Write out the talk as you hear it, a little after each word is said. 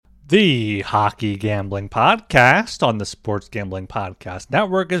The Hockey Gambling Podcast on the Sports Gambling Podcast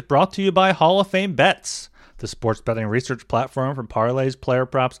Network is brought to you by Hall of Fame Bets, the sports betting research platform for parlays, player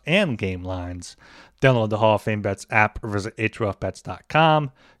props, and game lines. Download the Hall of Fame Bets app or visit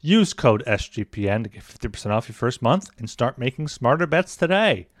HOFBets.com. Use code SGPN to get 50% off your first month and start making smarter bets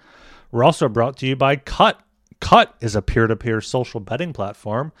today. We're also brought to you by Cut. Cut is a peer-to-peer social betting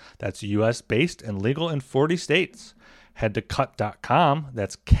platform that's U.S.-based and legal in 40 states. Head to cut.com,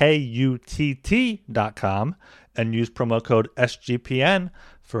 that's KUTT.com, and use promo code SGPN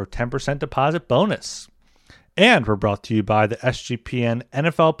for a 10% deposit bonus. And we're brought to you by the SGPN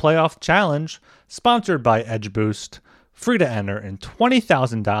NFL Playoff Challenge, sponsored by Edge Boost. Free to enter, and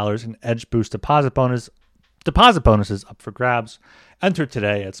 $20,000 in Edge Boost deposit bonuses up for grabs. Enter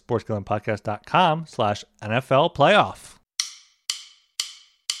today at sportsgamblingpodcast.com/NFL playoff.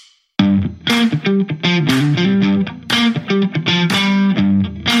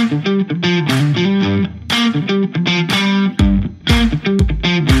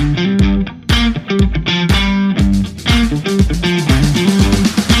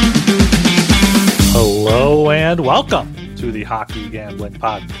 Hello and welcome to the Hockey Gambling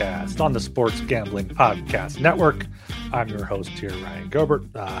Podcast on the Sports Gambling Podcast Network. I'm your host here, Ryan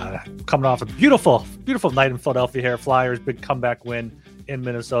Gilbert, coming off a beautiful night in Philadelphia here. Flyers, big comeback win in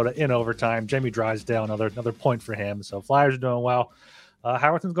Minnesota in overtime. Jamie Drysdale, another point for him. So Flyers are doing well.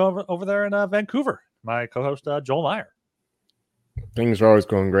 How are things going over there in Vancouver? My co-host, Joel Meyer. Things are always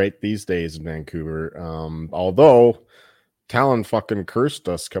going great these days in Vancouver. Although Talon fucking cursed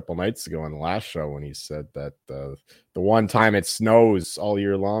us a couple nights ago on the last show when he said that the one time it snows all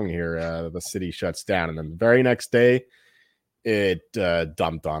year long here, the city shuts down. And then the very next day, it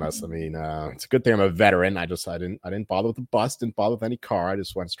dumped on us. I mean, it's a good thing I'm a veteran. I didn't bother with the bus, didn't bother with any car. I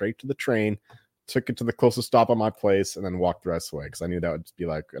just went straight to the train, took it to the closest stop on my place, and then walked the rest of the way because I knew that would be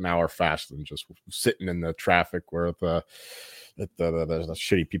like an hour faster than just sitting in the traffic where the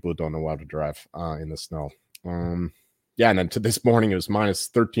shitty people who don't know how to drive in the snow. Yeah, and then to this morning it was minus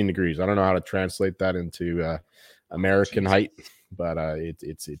 13 degrees. I don't know how to translate that into American height, but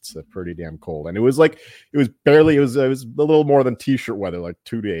it's pretty damn cold. And it was a little more than t-shirt weather like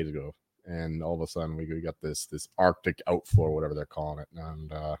 2 days ago, and all of a sudden we got this Arctic outflow or whatever they're calling it.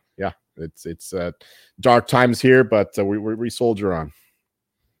 And yeah, it's dark times here, but we soldier on.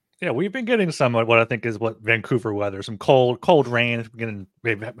 Yeah, we've been getting some what I think is what Vancouver weather, some cold rain.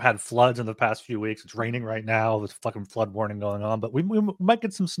 We've had floods in the past few weeks. It's raining right now. There's fucking flood warning going on, but we might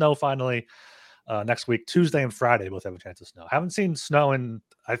get some snow finally next week. Tuesday and Friday both have a chance of snow. Haven't seen snow in,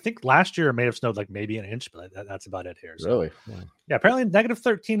 I think last year it may have snowed like maybe an inch, but that's about it here. So, really? Yeah, apparently negative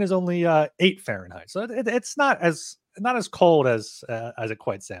 13 is only 8 Fahrenheit. So it's not as cold as it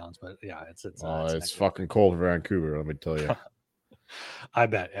quite sounds, but yeah, it's fucking cold for Vancouver, let me tell you. I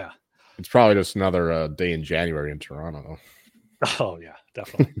bet, yeah. It's probably just another day in January in Toronto, though. Oh yeah,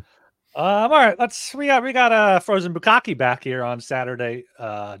 definitely. All right, we got Frozen Bukkake back here on Saturday,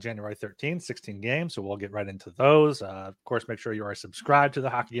 January 13th, 16 games. So we'll get right into those. Of course, make sure you are subscribed to the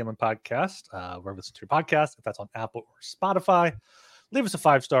Hockey Gambling Podcast, wherever you listen to your podcast. If that's on Apple or Spotify, leave us a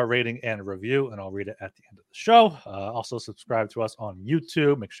 5-star rating and a review, and I'll read it at the end of the show. Also, subscribe to us on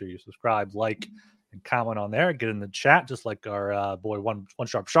YouTube. Make sure you subscribe, like, and comment on there. Get in the chat, just like our boy One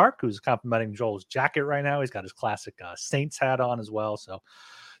Sharp Shark, who's complimenting Joel's jacket right now. He's got his classic Saints hat on as well. So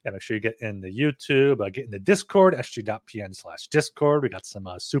yeah, make sure you get in the YouTube, get in the Discord, sg.pn/Discord. We got some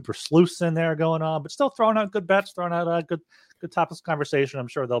super sleuths in there going on, but still throwing out good bets, throwing out good topics of conversation. I'm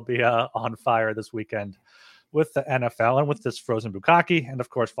sure they'll be on fire this weekend with the NFL and with this Frozen Bukkake. And of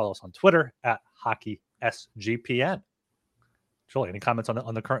course, follow us on Twitter at HockeySGPN. Joel, any comments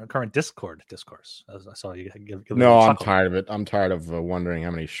on the current Discord discourse? As I saw you give No, I'm tired of it. I'm tired of wondering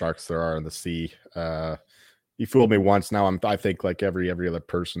how many sharks there are in the sea. You fooled me once. Now I think like every other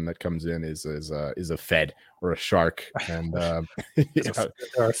person that comes in is a Fed or a shark, and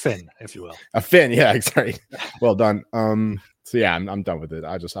or a fin, if you will. A fin, yeah, sorry. Well done. So yeah, I'm done with it.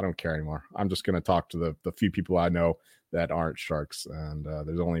 I don't care anymore. I'm just gonna talk to the few people I know that aren't sharks, and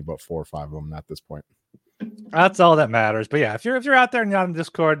there's only about 4 or 5 of them at this point. That's all that matters. But yeah, if you're out there and you're on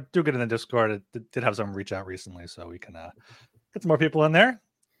Discord, do get in the Discord. It did have someone reach out recently, so we can get some more people in there.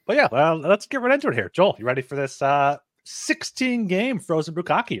 But yeah, well, let's get right into it here. Joel, you ready for this 16-game Frozen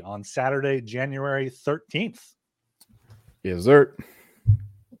Bukkake on Saturday, January 13th? Yes, sir.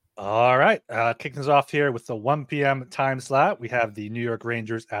 All right. Kicking us off here with the 1 p.m. time slot. We have the New York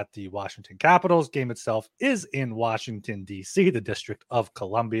Rangers at the Washington Capitals. Game itself is in Washington, D.C., the District of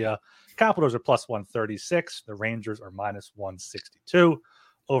Columbia. Capitals are plus 136. The Rangers are minus 162.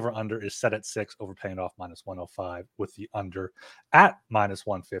 Over under is set at 6, overpaying off -105 with the under at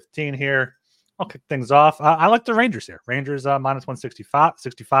 -115 here. I'll kick things off. I like the Rangers here. Rangers -165.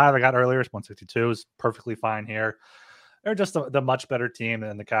 65 I got earlier. 162 is perfectly fine here. They're just the much better team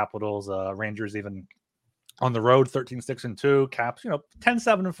than the Capitals. Rangers even on the road 13-6-2. Caps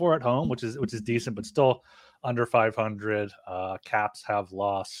 10-7-4 at home, which is decent, but still under 500. Caps have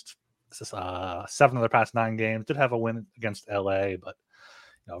lost 7 of their past 9 games. Did have a win against LA, but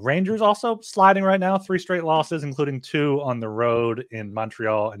Rangers also sliding right now, 3 straight losses, including 2 on the road in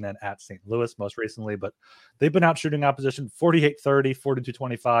Montreal and then at St. Louis most recently. But they've been out shooting opposition 48-30,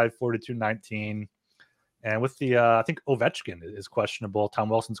 42-25, 42-19. And with the, I think Ovechkin is questionable. Tom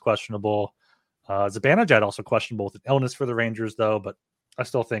Wilson's questionable. Zibanejad also questionable with an illness for the Rangers, though. But I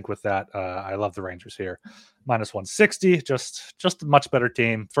still think with that, I love the Rangers here. -160, just a much better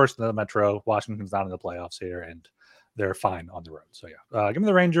team. First in the Metro. Washington's not in the playoffs here, and they're fine on the road. So, yeah, give me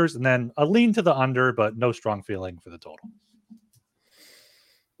the Rangers, and then a lean to the under, but no strong feeling for the total.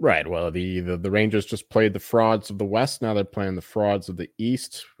 Right. Well, the Rangers just played the frauds of the West. Now they're playing the frauds of the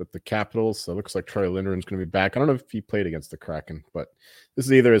East with the Capitals. So it looks like Troy Lindgren's going to be back. I don't know if he played against the Kraken, but this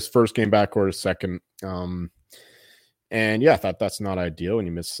is either his first game back or his second. And yeah, I thought that's not ideal when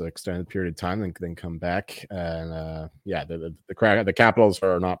you miss an extended period of time and then come back. And yeah, the Capitals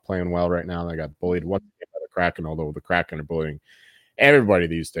are not playing well right now. They got bullied once again by the Kraken, although the Kraken are bullying everybody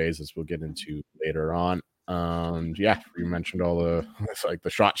these days, as we'll get into later on. Yeah, you mentioned all the the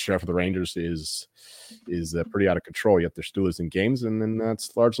shot share for the Rangers is pretty out of control. Yet they're still losing games, and then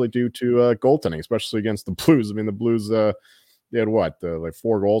that's largely due to goaltending, especially against the Blues. I mean, the Blues they had like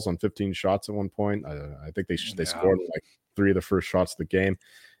 4 goals on 15 shots at one point. I think they scored like 3 of the first shots of the game.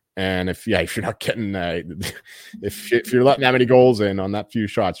 And if you're not getting if you're letting that many goals in on that few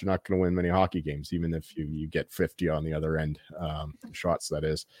shots, you're not going to win many hockey games, even if you get 50 on the other end shots. That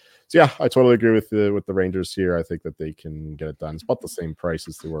is. So yeah, I totally agree with the Rangers here. I think that they can get it done. It's about the same price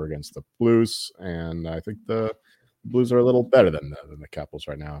as they were against the Blues, and I think the Blues are a little better than the Capitals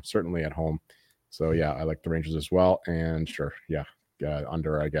right now, certainly at home. So yeah, I like the Rangers as well. And sure, yeah,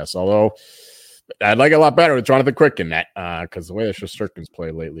 under, I guess. Although I'd like it a lot better with Jonathan Quick in that, because the way the Shesterkin's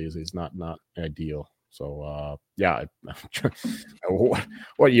played lately is he's not ideal. So yeah,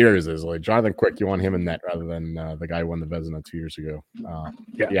 what year is this? Like Jonathan Quick, you want him in net rather than the guy who won the Vezina 2 years ago.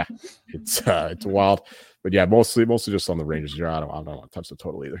 Yeah, it's wild, but yeah, mostly just on the Rangers here. I don't want to touch the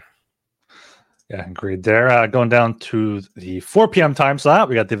total either. Yeah, agreed there. Going down to the 4 p.m. time slot,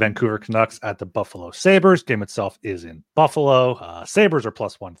 we got the Vancouver Canucks at the Buffalo Sabres. Game itself is in Buffalo. Sabres are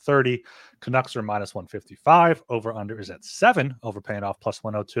 +130. Canucks are -155. Over-under is at 7. Overpaying off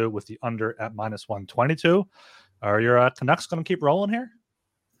 +102 with the under at -122. Are your Canucks going to keep rolling here?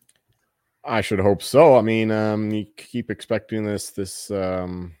 I should hope so. I mean, you keep expecting this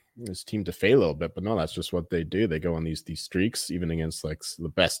team to fail a little bit, but no, that's just what they do. They go on these streaks, even against like the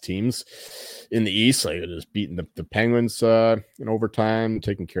best teams in the East, like just beating the Penguins in overtime,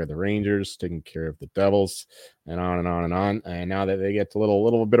 taking care of the Rangers, taking care of the Devils, and on and on and on. And now that they get a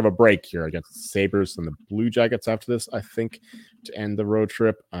little bit of a break here against the Sabres and the Blue Jackets after this, I think, to end the road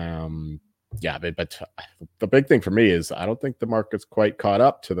trip. Yeah, but the big thing for me is I don't think the market's quite caught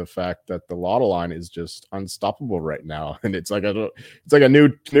up to the fact that the Lotto line is just unstoppable right now, and it's like a new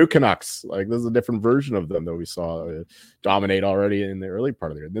Canucks. Like this is a different version of them that we saw dominate already in the early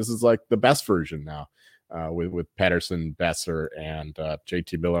part of the year. This is like the best version now, with Pettersson, Besser, and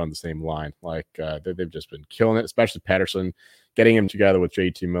JT Miller on the same line. Like they've just been killing it, especially Pettersson. Getting him together with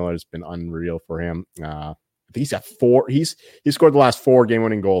JT Miller has been unreal for him. He's got 4. He scored the last 4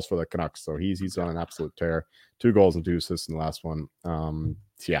 game-winning goals for the Canucks, so he's on an absolute tear. 2 goals and 2 assists in the last one.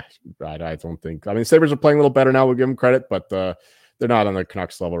 Yeah, I don't think. I mean, Sabres are playing a little better now. We'll give them credit, but they're not on the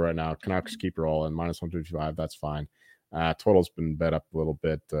Canucks level right now. Canucks keep rolling -155. That's fine. Total's been bet up a little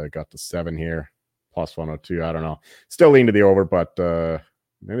bit. Got to 7 here, +102. I don't know. Still lean to the over, but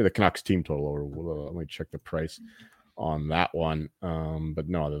maybe the Canucks team total over. Let me check the price on that one. But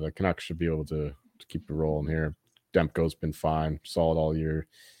no, the Canucks should be able to keep it rolling here. Demko's been fine, solid all year.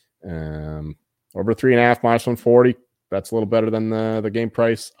 Over 3.5, -140. That's a little better than the game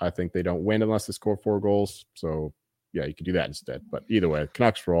price. I think they don't win unless they score 4 goals. So yeah, you could do that instead. But either way,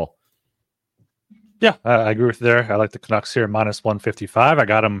 Canucks roll. Yeah, I agree with you there. I like the Canucks here -155. I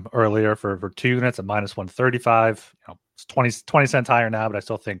got them earlier for 2 units at -135. It's 20 cents higher now, but I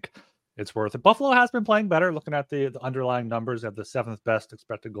still think it's worth it. Buffalo has been playing better. Looking at the underlying numbers, they have the 7th best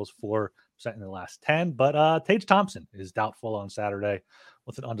expected goals for % in the last 10. But Tage Thompson is doubtful on Saturday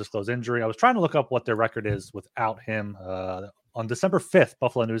with an undisclosed injury. I was trying to look up what their record is without him. On December 5th,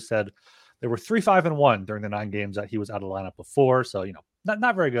 Buffalo News said they were 3-5-1 during the 9 games that he was out of the lineup before. So,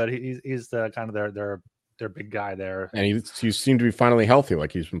 not very good. He's the kind of their big guy there. And he seemed to be finally healthy.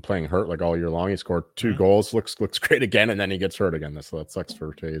 Like he's been playing hurt like all year long. He scored 2 goals, looks great again, and then he gets hurt again. So that sucks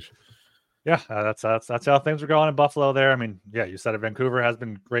for Tage. Yeah, that's how things are going in Buffalo there. I mean, yeah, you said it. Vancouver has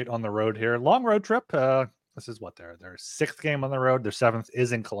been great on the road here. Long road trip. This is what their 6th game on the road. Their 7th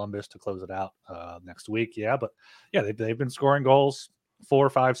is in Columbus to close it out next week. Yeah, but yeah, they've been scoring goals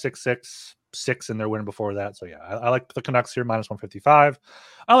 4, 5, 6, 6, 6 in their win before that. So yeah, I like the Canucks here -155.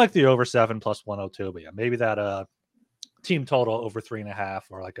 I like the over 7 +102. But yeah, maybe that team total over 3.5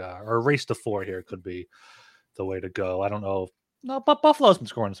 or or a race to 4 here could be the way to go. I don't know. No, but Buffalo's been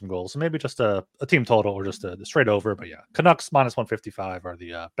scoring some goals, so maybe just a team total or just a straight over. But yeah, Canucks -155 are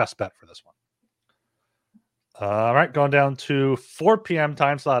the best bet for this one. All right, going down to 4 p.m.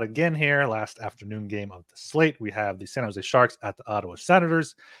 time slot again here. Last afternoon game of the slate. We have the San Jose Sharks at the Ottawa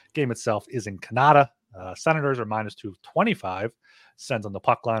Senators. Game itself is in Canada. Senators are -225. Sens on the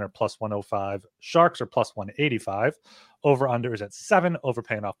puck line are +105. Sharks are +185. Over under is at 7. Over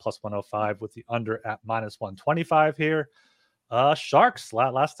paying off +105 with the under at -125 here. Sharks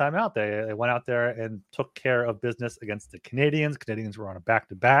last time out, they went out there and took care of business against the Canadians. Canadians were on a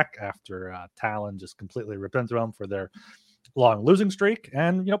back-to-back after Talon just completely ripped into them for their long losing streak.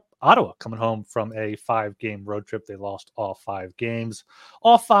 And Ottawa coming home from a 5-game road trip, they lost all 5 games,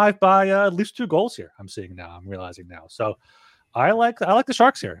 all 5 by at least 2 goals here. I'm realizing now. So I like the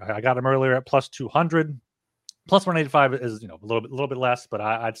Sharks here. I got them earlier at +200. +185 is a little bit less, but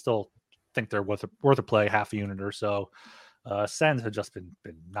I'd still think they're worth a play, half a unit or so. Sens have just been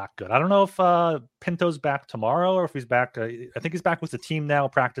not good. I don't know if Pinto's back tomorrow or if he's back. I think he's back with the team now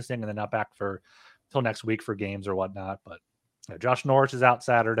practicing and then not back until next week for games or whatnot. But Josh Norris is out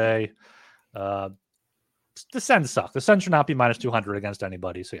Saturday. The Sens suck. The Sens should not be -200 against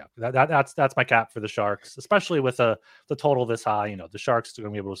anybody. So yeah, that's my cap for the Sharks, especially with the total this high. The Sharks are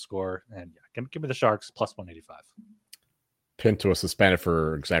going to be able to score. And yeah, give me the Sharks +185. Pinto was suspended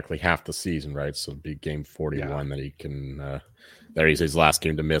for exactly half the season, right? So it'd be game 41 that he can. There he's his last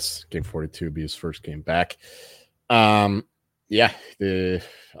game to miss. Game 42 be his first game back. I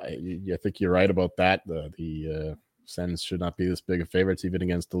think you're right about that. The Sens should not be this big of favorites, even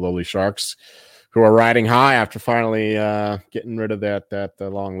against the lowly Sharks, who are riding high after finally getting rid of that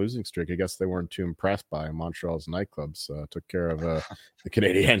long losing streak. I guess they weren't too impressed by Montreal's nightclubs. Took care of the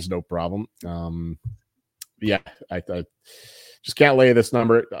Canadiens, no problem. I just can't lay this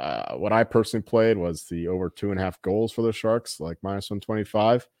number. What I personally played was the over 2.5 goals for the Sharks, like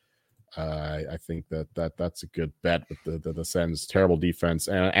 -125. I think that's a good bet with the Sens' terrible defense.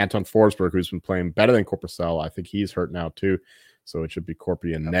 And Anton Forsberg, who's been playing better than Korpisalo, I think he's hurt now too. So it should be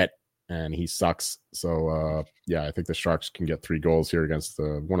Corpy and net, and he sucks. So, I think the Sharks can get 3 goals here against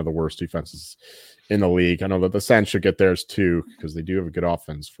one of the worst defenses in the league. I know that the Sens should get theirs too because they do have a good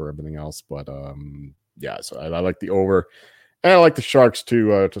offense for everything else. But, so I like the over. And I like the Sharks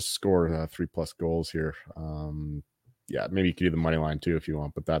to score 3+ goals here. Maybe you could do the money line too if you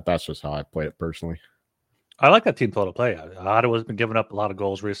want, but that's just how I played it personally. I like that team total play. Ottawa's been giving up a lot of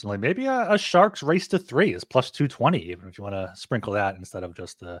goals recently. Maybe a Sharks race to 3 is +220, even if you want to sprinkle that instead of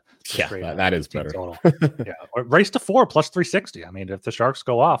just the straight. That is better. Total. Or race to 4 +360. I mean, if the Sharks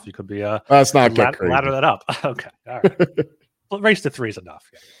go off, you could be let's not get crazy. Ladder that up. Okay, all right. But race to 3 is enough.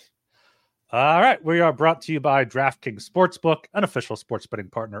 Yeah. All right, we are brought to you by DraftKings Sportsbook, an official sports betting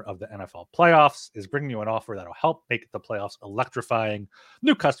partner of the NFL playoffs, is bringing you an offer that'll help make the playoffs electrifying.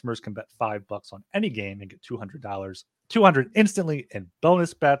 New customers can bet $5 on any game and get $200 instantly in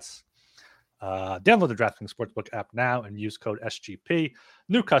bonus bets. Download the DraftKings Sportsbook app now and use code SGP.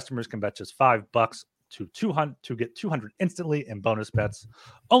 New customers can bet just $5 to get $200 instantly in bonus bets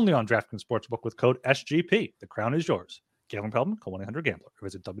only on DraftKings Sportsbook with code SGP. The crown is yours. Gambling problem? Call 1-800-GAMBLER.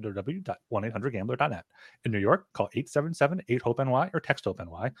 Visit www.1800gambler.net. In New York, call 877-8-HOPE-NY or text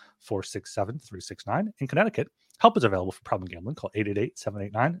HOPE-NY 467-369. In Connecticut, help is available for problem gambling. Call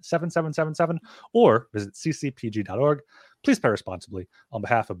 888-789-7777 or visit ccpg.org. Please play responsibly. On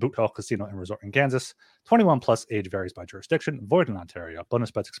behalf of Boot Hill Casino and Resort in Kansas, 21 plus, age varies by jurisdiction, void in Ontario.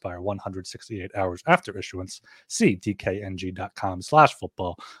 Bonus bets expire 168 hours after issuance. See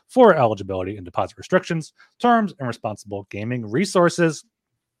dkng.com/football for eligibility and deposit restrictions, terms, and responsible gaming resources.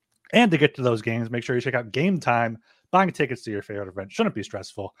 And to get to those games, make sure you check out Game Time. Buying tickets to your favorite event shouldn't be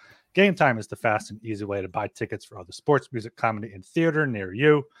stressful. Game Time is the fast and easy way to buy tickets for all the sports, music, comedy, and theater near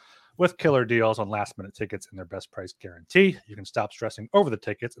you. With killer deals on last-minute tickets and their best price guarantee, you can stop stressing over the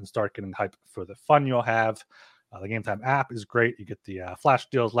tickets and start getting hyped for the fun you'll have. The Game Time app is great. You get the flash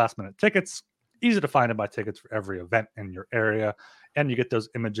deals, last-minute tickets, easy to find and buy tickets for every event in your area, and you get those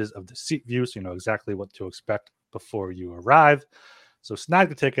images of the seat view so you know exactly what to expect before you arrive. So snag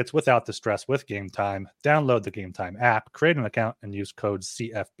the tickets without the stress with Game Time. Download the Game Time app, create an account, and use code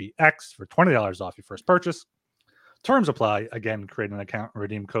CFBX for $20 off your first purchase. Terms apply. Again, create an account and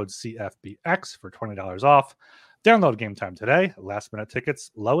redeem code CFBX for $20 off. Download Game Time today. Last minute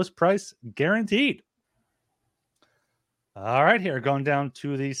tickets, lowest price guaranteed. All right, here going down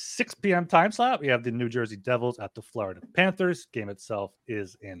to the 6 p.m. time slot. We have the New Jersey Devils at the Florida Panthers. Game itself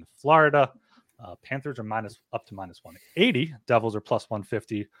is in Florida. Panthers are up to minus 180. Devils are plus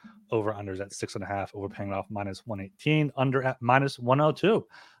 150. Over unders at 6.5. Over paying off minus 118. Under at minus 102.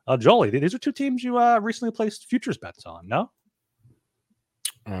 Jolie, these are two teams you recently placed futures bets on, no?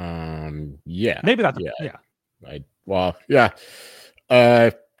 Yeah. Maybe not.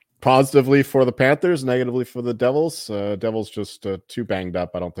 Positively for the Panthers, negatively for the Devils. Devils just too banged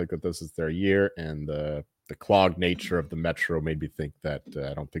up. I don't think that this is their year, and the clogged nature of the Metro made me think that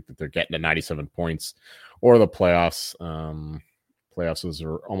I don't think that they're getting to 97 points or the playoffs. Playoffs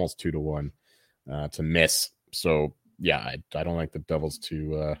are almost 2-1 to miss. So yeah, I don't like the Devils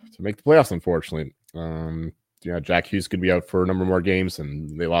to make the playoffs, unfortunately. Jack Hughes could be out for a number more games,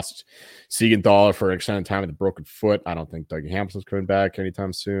 and they lost Siegenthaler for an extended time with a broken foot. I don't think Doug Hamilton's coming back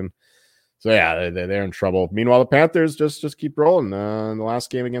anytime soon. So yeah, they're in trouble. Meanwhile, the Panthers just keep rolling. In the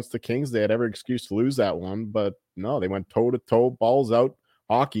last game against the Kings, they had every excuse to lose that one, but no, they went toe to toe, balls out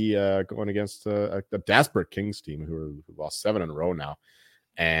hockey, going against a desperate Kings team who lost 7 in a row now.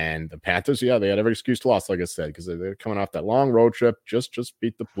 And the Panthers, they had every excuse to lose, like I said, because they're coming off that long road trip. Just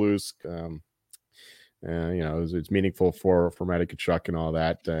beat the Blues. It's meaningful for Matty Tkachuk and all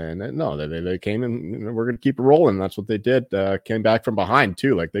that. And no, they came in. We're going to keep it rolling. That's what they did. Came back from behind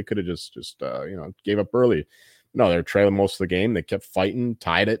too. Like they could have just gave up early. No, they were trailing most of the game. They kept fighting,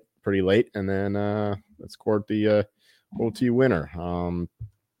 tied it pretty late, and then scored the OT winner.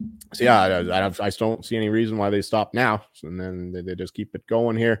 So yeah, I don't see any reason why they stop now. And then they just keep it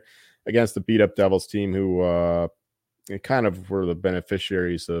going here against the beat up Devils team who. They kind of were the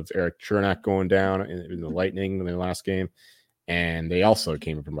beneficiaries of Eric Chernak going down in the Lightning in their last game. And they also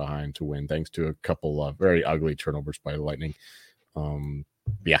came from behind to win, thanks to a couple of very ugly turnovers by the Lightning.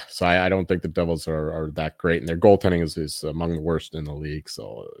 So I don't think the Devils are that great. And their goaltending is among the worst in the league.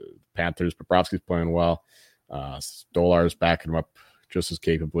 So Panthers, Bobrovsky's playing well. Stolar's backing him up just as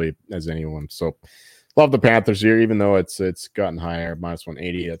capably as anyone. So love the Panthers here, even though it's gotten higher, minus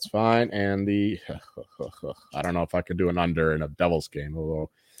 180. That's fine. And I don't know if I could do an under in a Devils game, although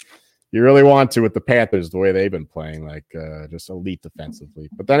you really want to with the Panthers, the way they've been playing, like just elite defensively.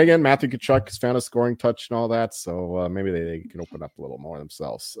 But then again, Matthew Tkachuk has found a scoring touch and all that, so maybe they can open up a little more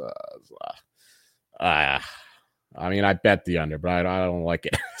themselves. I bet the under, but I don't like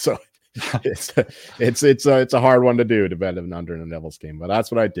it. So it's a hard one to do, to bet an under in a Devils game. But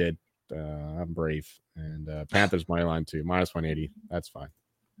that's what I did. I'm brave, and Panthers money line too, minus 180. That's fine.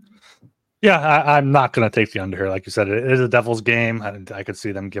 Yeah, I'm not going to take the under here. Like you said, it is a Devils game, and I could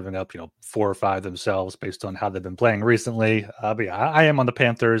see them giving up, 4 or 5 themselves based on how they've been playing recently. But yeah, I am on the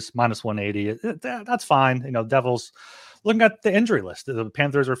Panthers minus 180. That's fine. Devils. Looking at the injury list, the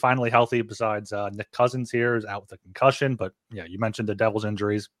Panthers are finally healthy. Besides Nick Cousins here is out with a concussion, but yeah, you mentioned the Devils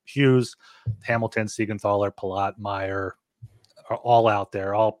injuries: Hughes, Hamilton, Siegenthaler, Palat, Meyer are all out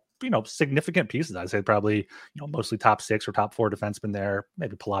there. All significant pieces. I'd say probably, mostly top 6 or top 4 defensemen there.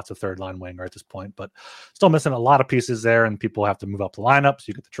 Maybe Palat's a third line winger at this point, but still missing a lot of pieces there, and people have to move up the lineup, so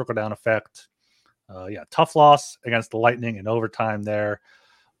you get the trickle down effect. Tough loss against the Lightning in overtime there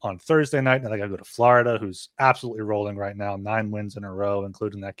on Thursday night. Now they got to go to Florida, who's absolutely rolling right now, 9 wins in a row,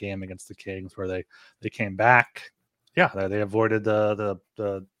 including that game against the Kings where they came back. Yeah, they avoided the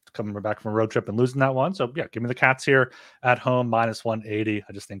coming back from a road trip and losing that one. So yeah, give me the Cats here at home, minus 180.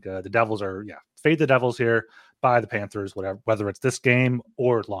 I just think the Devils fade the Devils here, buy the Panthers, whether it's this game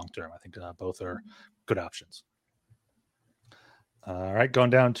or long term. I think both are good options. All right, going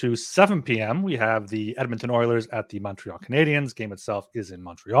down to 7 p.m., we have the Edmonton Oilers at the Montreal Canadiens. Game itself is in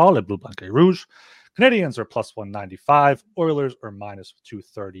Montreal at Bleu Blanc et Rouge. Canadiens are plus 195. Oilers are minus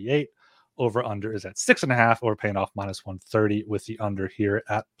 238. Over under is at 6.5, or paying off minus 130 with the under here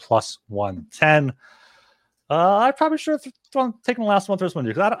at plus 110. I probably should have taken the last one first one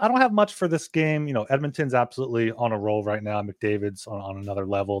because I don't have much for this game. Edmonton's absolutely on a roll right now. McDavid's on another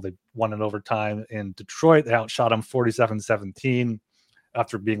level. They won in overtime in Detroit. They outshot them 47-17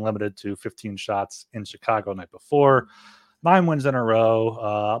 after being limited to 15 shots in Chicago the night before. 9 wins in a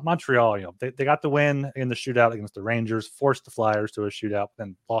row. Montreal, they got the win in the shootout against the Rangers, forced the Flyers to a shootout,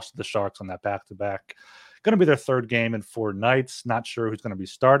 then lost to the Sharks on that back-to-back. Going to be their 3rd game in 4 nights. Not sure who's going to be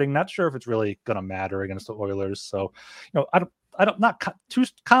starting. Not sure if it's really going to matter against the Oilers. So, I'm not too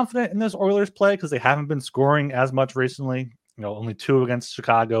confident in this Oilers play because they haven't been scoring as much recently. only 2 against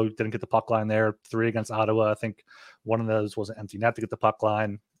Chicago, didn't get the puck line there. 3 against Ottawa. I think one of those was an empty net to get the puck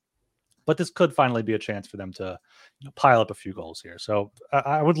line. But this could finally be a chance for them to pile up a few goals here. So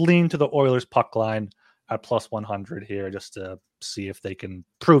I would lean to the Oilers puck line at plus 100 here just to see if they can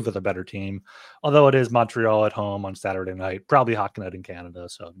prove they're the better team. Although it is Montreal at home on Saturday night, probably Hockey Night in Canada,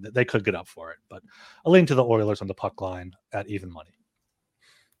 so they could get up for it. But I'll lean to the Oilers on the puck line at even money.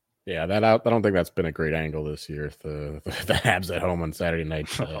 Yeah, that I don't think that's been a great angle this year. The Habs at home on Saturday night.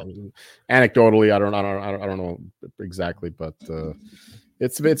 Anecdotally, I don't know exactly, but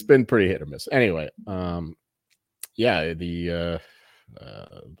it's been pretty hit or miss. Anyway, yeah,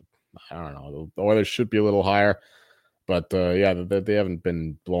 I don't know. The Oilers should be a little higher, but yeah, they haven't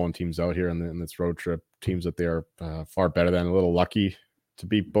been blowing teams out here in this road trip. Teams that they are far better than. A little lucky to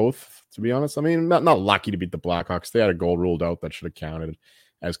beat both, to be honest. I mean, not lucky to beat the Blackhawks. They had a goal ruled out that should have counted,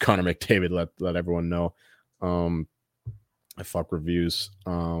 as Connor McDavid let everyone know. I fuck reviews.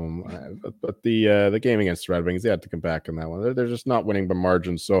 But the game against the Red Wings, they had to come back in that one. They're just not winning by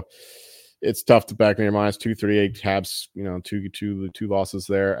margin, so it's tough to back in your minds. 2-3-8 Habs, two losses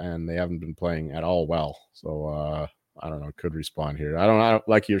there, and they haven't been playing at all well. So I don't know, could respond here. I don't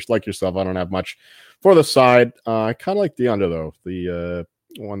like yourself. I don't have much for the side. I kind of like the under though. The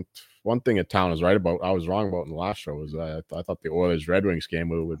one thing that Town is right about, I was wrong about in the last show, was I thought the Oilers Red Wings game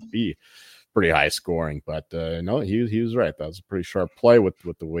would be pretty high scoring, but no, he was right. That was a pretty sharp play with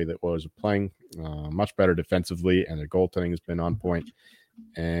the way that Oilers are playing. Much better defensively, and their goaltending has been on point.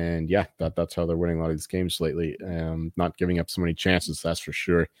 And yeah, that's how they're winning a lot of these games lately. Not giving up so many chances, that's for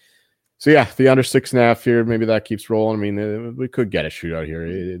sure. So yeah, the under 6.5 here, maybe that keeps rolling. I mean, we could get a shootout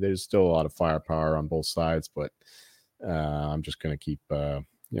here. There's still a lot of firepower on both sides, but I'm just going to keep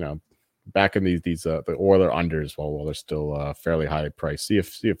backing these the Oiler unders while they're still fairly highly priced. See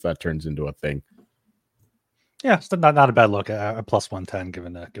if that turns into a thing. Yeah, it's not a bad look at plus 110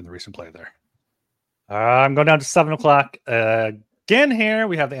 given the recent play there. I'm going down to 7 o'clock. Again, here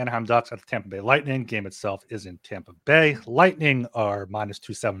we have the Anaheim Ducks at the Tampa Bay Lightning. Game itself is in Tampa Bay. Lightning are minus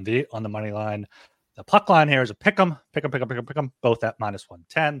 270 on the money line. The puck line here is a pick 'em, both at minus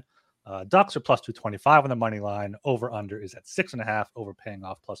 110. Ducks are plus 225 on the money line. Over under is at 6.5. Over paying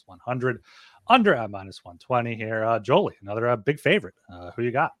off plus 100. Under at minus 120 here. Jolie, another big favorite. Who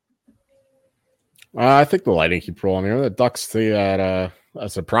you got? I think the Lightning keep rolling here. The Ducks, they had a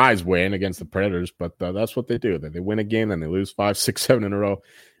surprise win against the Predators, but that's what they do. They win a game, then they lose 5, 6, 7 in a row,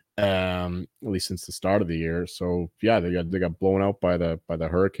 at least since the start of the year. So yeah, they got blown out by the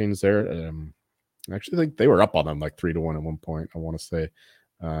Hurricanes there. I actually think they were up on them like 3-1 at one point, I want to say.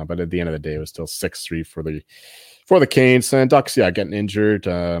 But at the end of the day, it was still 6-3 for the Canes. And Ducks, yeah, getting injured.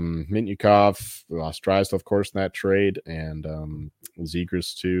 Mintyukov, lost Drysdale, of course, in that trade, and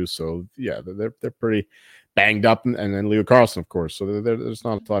Zegras too. So yeah, they're pretty banged up, and then Leo Carlson, of course. So there's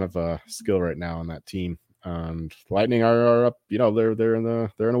not a ton of skill right now on that team. And Lightning are up. They're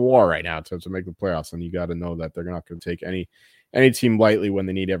in a war right now to make the playoffs, and you got to know that they're not going to take any team lightly when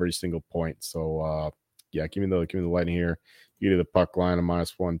they need every single point. So yeah, give me the Lightning here. You do the puck line at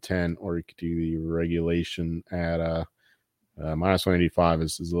minus 110, or you could do the regulation at minus 185.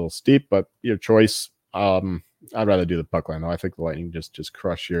 Is a little steep, but your choice. I'd rather do the puck line though. I think the Lightning just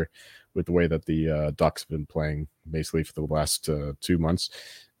crush here with the way that the Ducks have been playing basically for the last 2 months.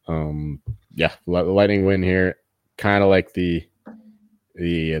 Yeah, the Lightning win here. Kind of like the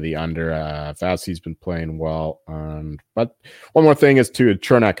under. Vasi's been playing well, but one more thing is too,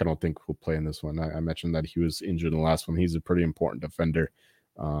 Chernak I don't think will play in this one. I mentioned that he was injured in the last one. He's a pretty important defender,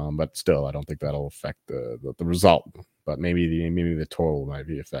 but still I don't think that'll affect the result. But maybe the total might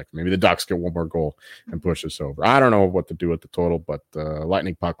be affected. Maybe the Ducks get one more goal and push this over. I don't know what to do with the total, but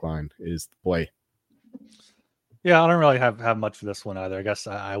Lightning puck line is the play. Yeah, I don't really have much for this one either. I guess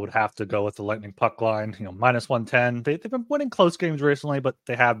I would have to go with the Lightning puck line. Minus 110. They've been winning close games recently, but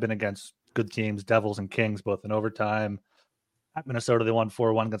they have been against good teams, Devils and Kings, both in overtime. At Minnesota, they won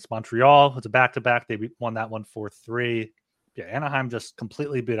 4-1 against Montreal. It's a back-to-back. They won that one 4-3. Yeah, Anaheim just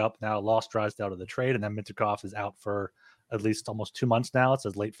completely beat up now. Lost Drysdale to the trade, and then Mintyukov is out for at least almost 2 months now. It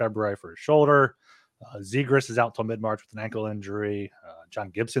says late February for his shoulder. Zegras is out till mid-March with an ankle injury.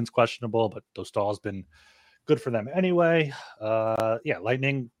 John Gibson's questionable, but Dostal's been good for them anyway. Yeah,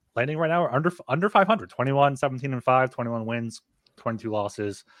 Lightning right now are under 500, 21, 17-5, 21 wins, 22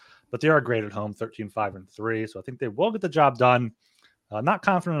 losses, but they are great at home, 13-5-3. So I think they will get the job done. Not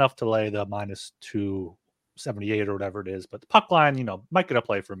confident enough to lay the minus 278 or whatever it is, but the puck line, might get a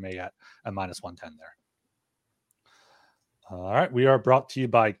play from me at minus 110 there. All right, we are brought to you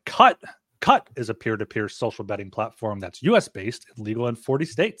by Cut. Cut is a peer-to-peer social betting platform that's U.S. based and legal in 40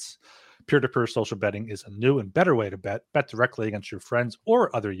 states. Peer-to-peer social betting is a new and better way to bet. Bet directly against your friends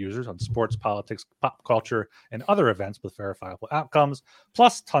or other users on sports, politics, pop culture, and other events with verifiable outcomes,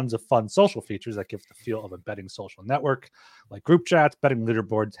 plus tons of fun social features that give the feel of a betting social network, like group chats, betting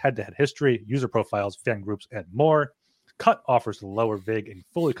leaderboards, head-to-head history, user profiles, fan groups, and more. Cut offers lower vig and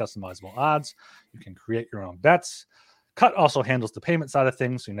fully customizable odds. You can create your own bets. Cut also handles the payment side of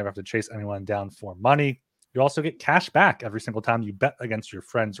things, so you never have to chase anyone down for money. You also get cash back every single time you bet against your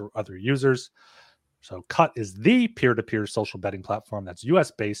friends or other users. So Cut is the peer-to-peer social betting platform that's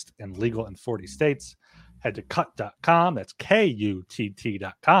US-based and legal in 40 states. Head to cut.com, that's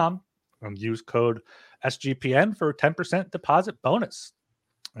KUTT.com, and use code SGPN for a 10% deposit bonus.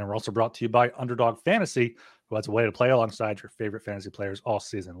 And we're also brought to you by Underdog Fantasy, who has a way to play alongside your favorite fantasy players all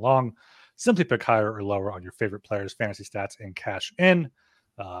season long. Simply pick higher or lower on your favorite players' fantasy stats and cash in.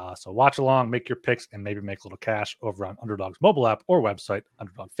 So watch along, make your picks, and maybe make a little cash over on Underdog's mobile app or website,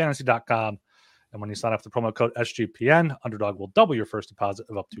 underdogfantasy.com. And when you sign up with the promo code SGPN, Underdog will double your first deposit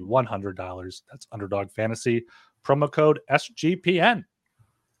of up to $100. That's Underdog Fantasy, promo code SGPN.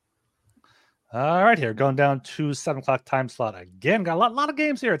 All right, here, going down to 7 o'clock time slot again. Got a lot of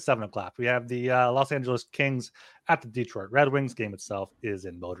games here at 7 o'clock. We have the Los Angeles Kings at the Detroit Red Wings. Game itself is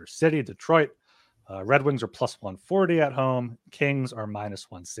in Motor City, Detroit. Red Wings are plus 140 at home. Kings are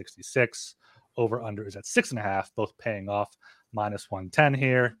minus 166. Over-under is at 6.5, both paying off minus 110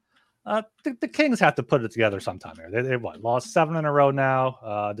 here. The Kings have to put it together sometime here. They've lost 7 in a row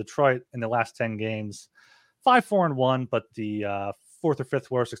now. Detroit in the last 10 games, 5-4-1, but the fourth or fifth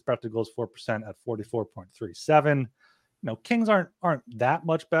worst expected goals 4% at 44.37. Kings aren't that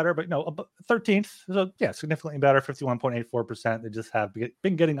much better, but 13th, so yeah, significantly better, 51.84%. They just have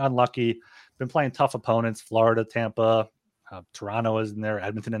been getting unlucky, been playing tough opponents, Florida, Tampa, Toronto is in there,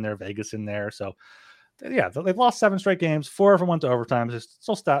 Edmonton in there, Vegas in there. So yeah, they've lost 7 straight games, 4 of them went to overtime. They're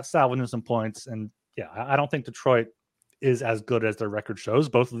still salvaging some points, and yeah, I don't think Detroit is as good as their record shows.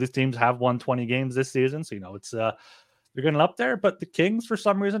 Both of these teams have won 20 games this season, so it's they're getting up there, but the Kings, for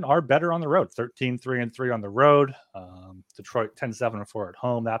some reason, are better on the road. 13-3-3 on the road. Detroit 10-7-4 at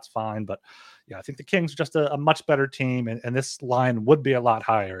home. That's fine. But yeah, I think the Kings are just a much better team. And this line would be a lot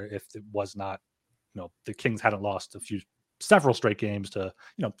higher if it was not, the Kings hadn't lost several straight games to,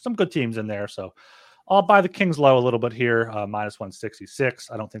 some good teams in there. So I'll buy the Kings low a little bit here, minus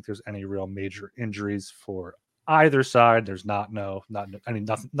 166. I don't think there's any real major injuries for either side. There's nothing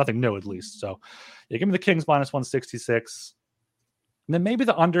new at least. So yeah, give me the Kings minus 166. And then maybe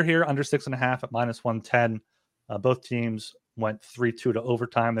the under here, under 6.5 at minus 110. Both teams went 3-2 to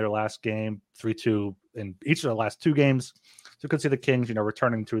overtime their last game, 3-2 in each of the last 2 games. So you could see the Kings,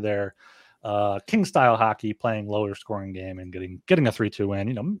 returning to their King style hockey, playing lower scoring game and getting a 3-2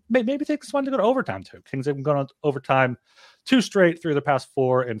 win. Maybe take this one to go to overtime too. Kings have been going to overtime 2 straight through their past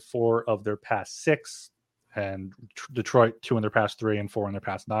 4 and 4 of their past 6. And Detroit 2 in their past 3 and 4 in their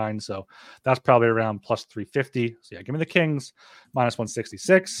past 9. So that's probably around plus 350. So yeah, give me the Kings minus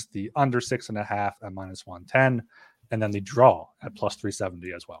 166, the under 6.5 at minus 110, and then the draw at plus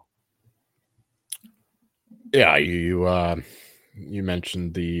 370 as well. Yeah, you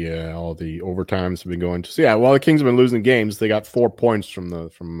mentioned the all the overtimes have been going to. So yeah, while the Kings have been losing games, they got 4 points from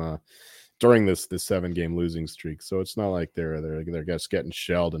during this 7-game losing streak. So it's not like they're just getting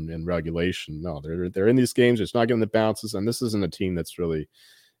shelled in regulation. No, they're in these games. It's not getting the bounces, and this isn't a team that's really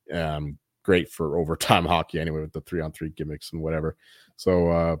great for overtime hockey anyway, with the 3-on-3 gimmicks and whatever.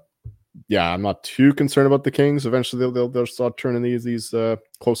 So yeah, I'm not too concerned about the Kings. Eventually they'll start turning these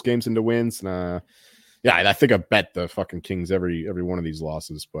close games into wins. And yeah, I think I bet the fucking Kings every one of these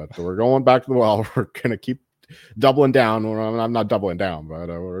losses. But we're going back to the well. We're gonna keep doubling down. I'm not doubling down, but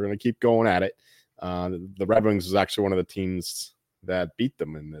we're going to keep going at it. The Red Wings is actually one of the teams that beat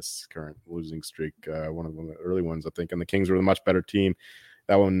them in this current losing streak. One of the early ones, I think. And the Kings were the much better team.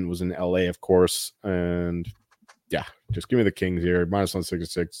 That one was in LA, of course. And yeah, just give me the Kings here. Minus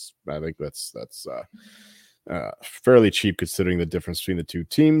 166. I think that's fairly cheap considering the difference between the two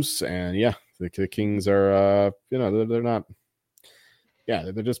teams. And yeah, the Kings are, they're not.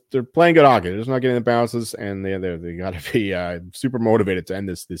 Yeah, they're playing good hockey. They're just not getting the bounces, and they got to be super motivated to end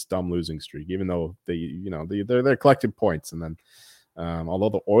this dumb losing streak. Even though they're collecting points, and then although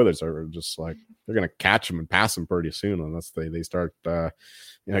the Oilers are just like they're going to catch them and pass them pretty soon unless they start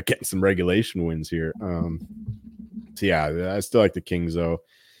getting some regulation wins here. So yeah, I still like the Kings though.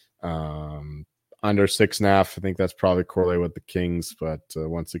 Under 6.5, I think that's probably correlated with the Kings, but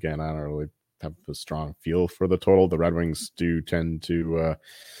once again, I don't really have a strong feel for the total. The Red Wings do tend to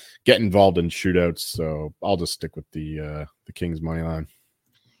get involved in shootouts, so I'll just stick with the Kings money line.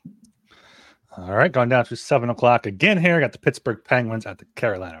 All right, going down to 7 o'clock again here. Got the Pittsburgh Penguins at the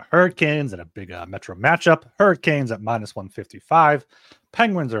Carolina Hurricanes and a big Metro matchup. Hurricanes at minus 155.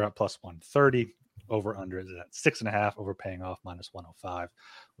 Penguins are at plus 130. Over under is at 6.5. Over paying off minus 105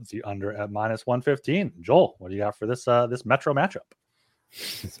 with the under at minus 115. Joel, what do you got for this this Metro matchup?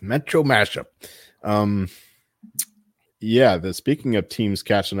 This Metro matchup. Speaking of teams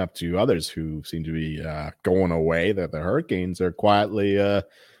catching up to others who seem to be going away, that the Hurricanes are quietly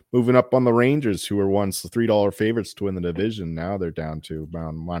moving up on the Rangers, who were once the $3 favorites to win the division. Now they're down to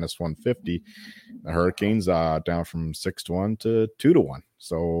around minus 150. The Hurricanes down from 6-1 to 2-1.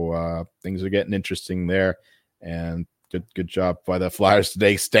 So things are getting interesting there. And good job by the Flyers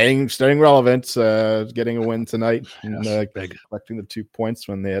today, staying relevant, getting a win tonight, and collecting the 2 points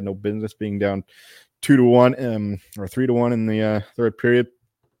when they had no business being down 2-1 or 3-1 in the third period.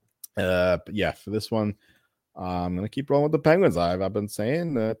 For this one, I'm going to keep rolling with the Penguins. I've been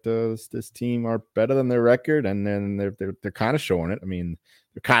saying that this team are better than their record, and then they're kind of showing it. I mean,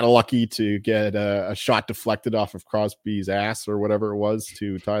 they're kind of lucky to get a shot deflected off of Crosby's ass or whatever it was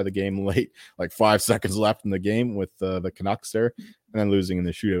to tie the game late, like 5 seconds left in the game with the Canucks there, and then losing in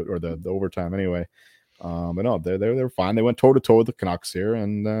the shootout or the overtime anyway. But no, they're fine. They went toe to toe with the Canucks here,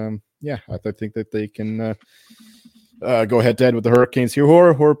 and I think that they can go head to head with the Hurricanes here,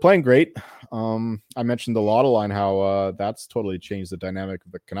 who are playing great. I mentioned the Lotto line, how that's totally changed the dynamic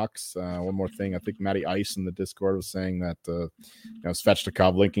of the Canucks. One more thing, I think Matty Ice in the Discord was saying that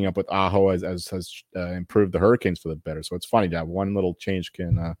Svechnikov linking up with Aho has improved the Hurricanes for the better. So it's funny to have one little change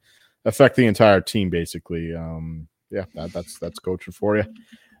can affect the entire team, basically. That's coaching for you.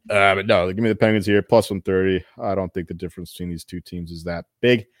 But no, give me the Penguins here, plus 130. I don't think the difference between these two teams is that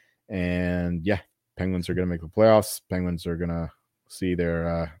big. And Penguins are going to make the playoffs. Penguins are going to see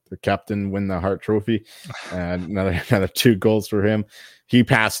their captain win the Hart Trophy. Another 2 goals for him. He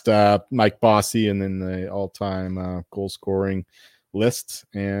passed Mike Bossy and then the all-time goal scoring list.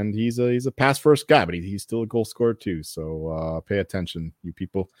 And he's a pass first guy, but he's still a goal scorer too. So pay attention, you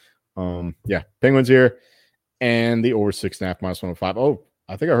people. Penguins here, and the over 6.5 minus 105. Oh,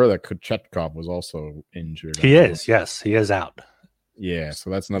 I think I heard that Kochetkov was also injured. He is, yes, he is out. Yeah, so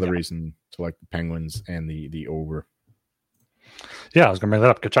that's another reason to like the Penguins and the over. Yeah, I was going to bring that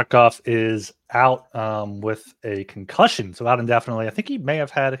up. Kochetkov is out with a concussion, so out indefinitely. I think he may have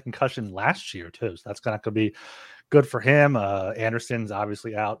had a concussion last year too, so that's going to be good for him. Anderson's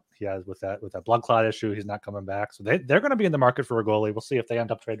obviously out. He has with that blood clot issue. He's not coming back, so they're going to be in the market for a goalie. We'll see if they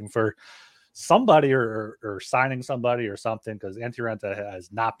end up trading for somebody or signing somebody or something, because Antti Raanta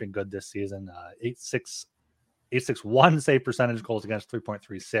has not been good this season. 861 save percentage, goals against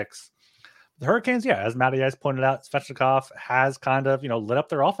 3.36. The Hurricanes, as Matty Ice pointed out, Svechnikov has kind of, lit up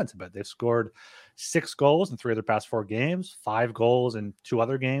their offense a bit. They've scored 6 goals in 3 of their past 4 games, 5 goals in 2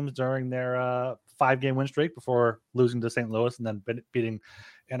 other games during their 5-game win streak before losing to St. Louis and then beating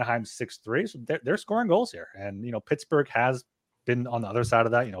Anaheim 6-3. So they're scoring goals here. And, Pittsburgh has been on the other side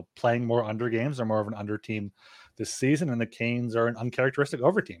of that, playing more under games. They're more of an under team this season, and the Canes are an uncharacteristic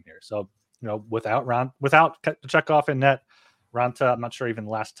over team here. So, without Chekhov in net, Raanta, I'm not sure even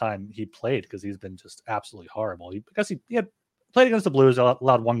the last time he played, because he's been just absolutely horrible. He had played against the Blues,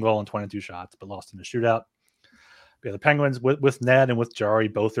 allowed 1 goal and 22 shots, but lost in the shootout. The Penguins with Ned and with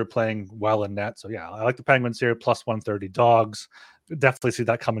Jari, both are playing well in net. So, I like the Penguins here, plus 130 dogs. Definitely see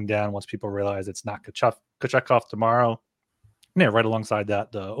that coming down once people realize it's not Kochetkov tomorrow. Right alongside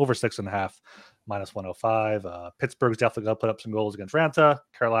that, the over 6.5, minus 105. Pittsburgh's definitely going to put up some goals against Raanta.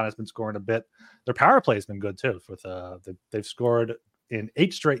 Carolina's been scoring a bit. Their power play has been good too. They've scored in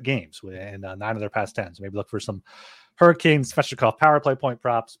 8 straight games and 9 of their past 10. So maybe look for some Hurricanes Svechnikov power play point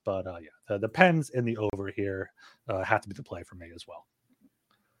props. But the Pens in the over here have to be the play for me as well.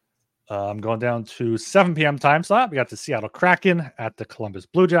 I'm going down to 7 p.m. time slot. We got the Seattle Kraken at the Columbus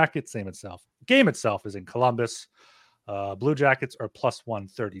Blue Jackets. Game itself is in Columbus. Blue Jackets are plus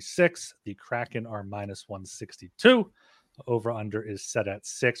 136. The Kraken are minus 162. Over under is set at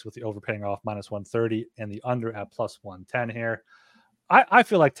 6 with the over paying off minus 130 and the under at plus 110 here. I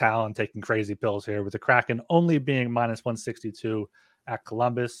feel like Talon taking crazy pills here with the Kraken only being minus 162 at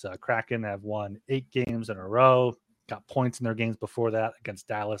Columbus. Kraken have won 8 games in a row, got points in their games before that against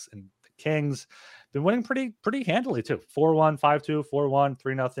Dallas and the Kings. Been winning pretty handily too. 4-1, 5-2, 4-1,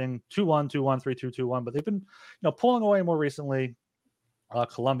 3-0, 2-1, 2-1, 3-2, 2-1. But they've been pulling away more recently.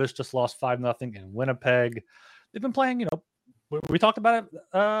 Columbus just lost 5-0 in Winnipeg. They've been playing, we talked about it.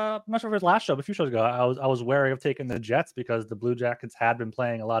 I'm not sure if it was last show, but a few shows ago. I was wary of taking the Jets because the Blue Jackets had been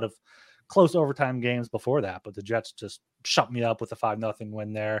playing a lot of close overtime games before that, but the Jets just shut me up with a 5-0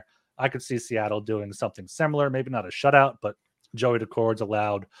 win there. I could see Seattle doing something similar, maybe not a shutout, but Joey Decord's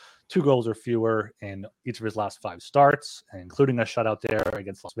allowed 2 goals or fewer in each of his last 5 starts, including a shutout there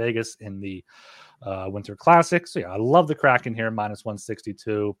against Las Vegas in the Winter Classic. So yeah, I love the Kraken here, minus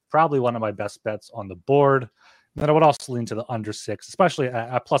 162. Probably one of my best bets on the board. And then I would also lean to the under 6, especially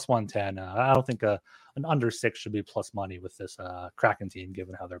at plus 110. I don't think an under 6 should be plus money with this Kraken team,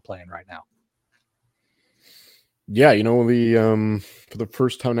 given how they're playing right now. Yeah, for the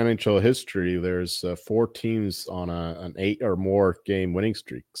first time in NHL history, there's 4 teams on an 8 or more game winning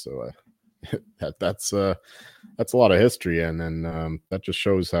streak. So that's a lot of history, and then that just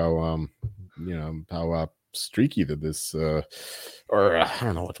shows how how streaky that this or I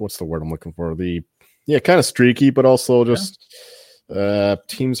don't know what's the word I'm looking for. Kind of streaky, but also just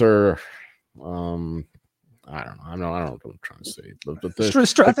teams are. I don't know. I don't know what I'm trying to say. But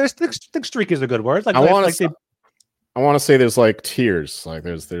I think streak is a good word. I want to say there's like tiers. Like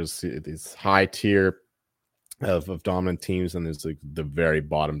there's these high tier of dominant teams, and there's like the very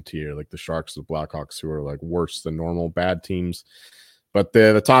bottom tier, like the Sharks and the Blackhawks, who are like worse than normal bad teams. But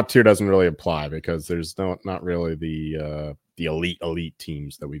the top tier doesn't really apply because there's not really the elite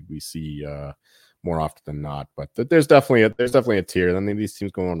teams that we see more often than not. But there's definitely a tier. Then these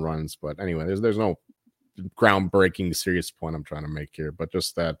teams go on runs. But anyway, there's no groundbreaking serious point I'm trying to make here, but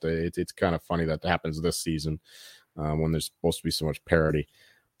just that it's kind of funny that happens this season when there's supposed to be so much parity.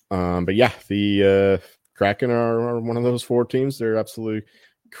 But yeah, the Kraken are one of those 4 teams. They're absolutely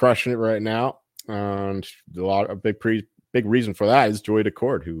crushing it right now, and a big reason for that is Joey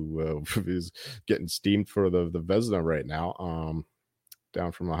Decord, who is getting steamed for the Vezina right now.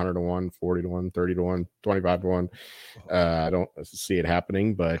 Down from 100 to 1, 40 to 1, 30 to 1, 25 to 1. I don't see it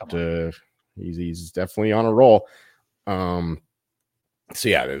happening, but he's definitely on a roll. So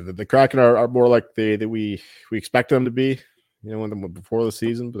yeah, the Kraken are more like we expect them to be, before the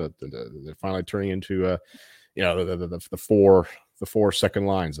season, but they're finally turning into the four second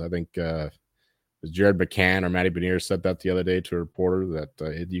lines. I think Jared McCann or Matty Benier said that the other day to a reporter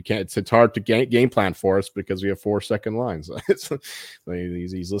that you can't. It's hard to game plan for us because we have 4 second lines.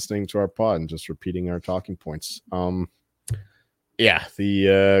 He's listening to our pod and just repeating our talking points. Yeah,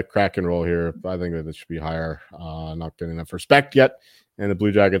 the Kraken roll here, I think that it should be higher. Not getting enough respect yet. And the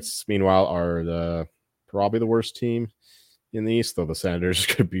Blue Jackets, meanwhile, are probably the worst team in the East, though the Senators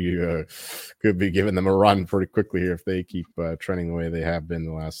could be giving them a run pretty quickly here if they keep trending the way they have been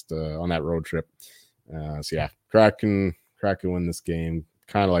the last on that road trip. So yeah, Kraken win this game,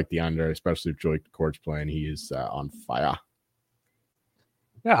 kind of like the under, especially if Joey Decord's playing. He is on fire.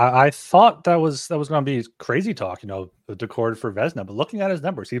 Yeah, I thought that was going to be crazy talk, the Decord for Vezina. But looking at his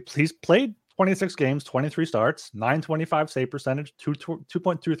numbers, he's played 26 games, 23 starts, 925 save percentage,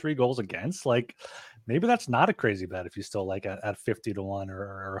 2.23 goals against. Like, maybe that's not a crazy bet if he's still like at 50 to 1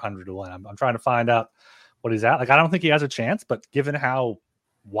 or 100 to 1. I'm trying to find out what he's at. Like, I don't think he has a chance, but given how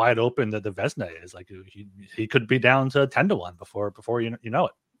wide open that the Vezina is, like he could be down to 10 to 1 before you know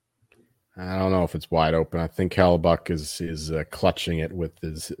it. I don't know if it's wide open. I think Hellebuyck is clutching it with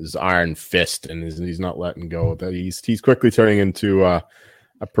his iron fist, and he's not letting go. That he's quickly turning into a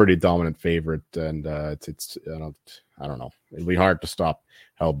pretty dominant favorite, and it's I don't know. It'll be hard to stop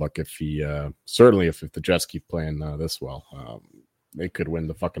Hellebuyck if he certainly if the Jets keep playing this well. They could win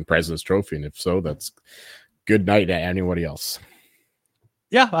the fucking President's Trophy, and if so, that's good night to anybody else.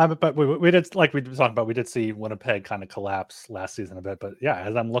 Yeah, but we did, like we talked about, we did see Winnipeg kind of collapse last season a bit. But yeah,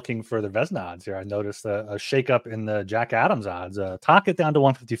 as I'm looking for the Vezina odds here, I noticed a shakeup in the Jack Adams odds. Tocchet down to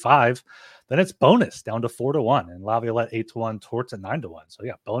 155, then it's bonus down to 4 to 1, and Laviolette 8 to 1, Torts at 9 to 1. So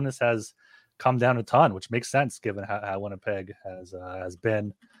yeah, bonus has come down a ton, which makes sense given how Winnipeg has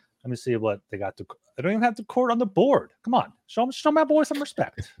been. Let me see what they got. They don't even have the court on the board. Come on, show my boy some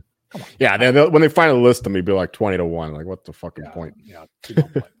respect. Come on. Yeah, when they finally list them, he'd be like 20 to 1. Like, what the fucking point? Yeah.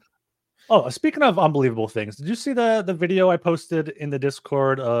 Oh, speaking of unbelievable things, did you see the video I posted in the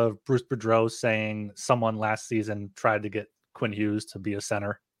Discord of Bruce Boudreau saying someone last season tried to get Quinn Hughes to be a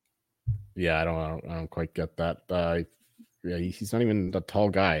center? Yeah, I don't quite get that. Yeah, he's not even a tall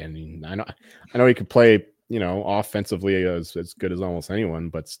guy, and I know he could play, offensively as good as almost anyone,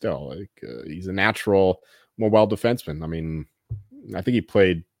 but still, he's a natural mobile defenseman. I mean, I think he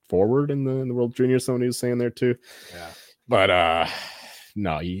played forward in the World Juniors. Someone was saying there too. Yeah, but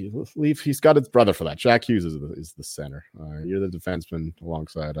no, he's got his brother for that. Jack Hughes is the center. You're the defenseman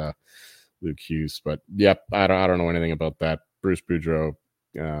alongside Luke Hughes. But yep, I don't know anything about that. Bruce Boudreau,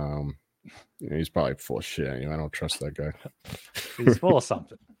 he's probably full of shit. I don't trust that guy. He's full of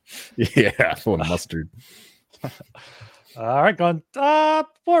something. Yeah, full of mustard. All right, going.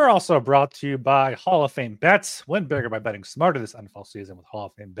 We're also brought to you by Hall of Fame Bets. Win bigger by betting smarter this NFL season with Hall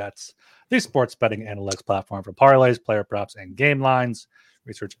of Fame Bets, the sports betting analytics platform for parlays, player props, and game lines.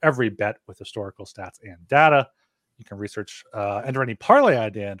 Research every bet with historical stats and data. You can enter any parlay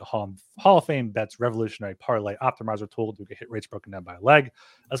idea into Hall of Fame Bet's revolutionary parlay optimizer tool to get hit rates broken down by leg,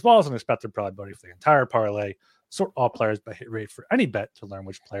 as well as an expected probability for the entire parlay. Sort all players by hit rate for any bet to learn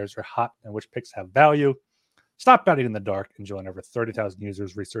which players are hot and which picks have value. Stop betting in the dark and join over 30,000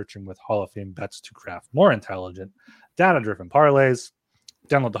 users researching with Hall of Fame Bets to craft more intelligent, data-driven parlays.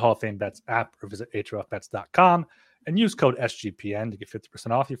 Download the Hall of Fame Bets app or visit HOFBets.com and use code SGPN to get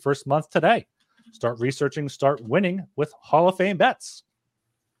 50% off your first month today. Start researching, start winning with Hall of Fame Bets.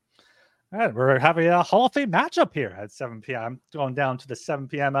 All right, we're having a Hall of Fame matchup here at 7 p.m. I'm going down to the 7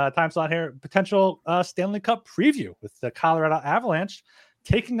 p.m. Time slot here. Potential Stanley Cup preview with the Colorado Avalanche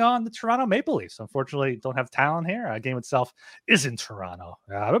taking on the Toronto Maple Leafs. Unfortunately, don't have talent here. Game itself is in Toronto.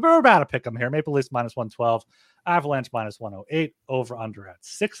 But we're about to pick them here. Maple Leafs minus 112. Avalanche minus 108, over under at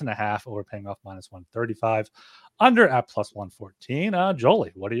 6.5, over paying off minus 135, under at plus 114.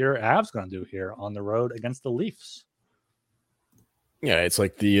 Jolie, what are your Avs going to do here on the road against the Leafs? Yeah, it's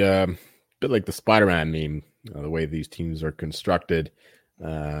like the bit like the Spider-Man meme, the way these teams are constructed.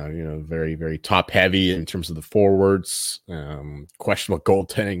 Very, very top heavy in terms of the forwards. Questionable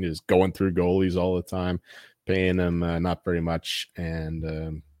goaltending, is going through goalies all the time, paying them not very much, and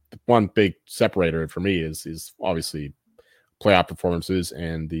the one big separator for me is obviously playoff performances,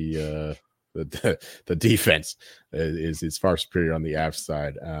 and the defense is far superior on the Avs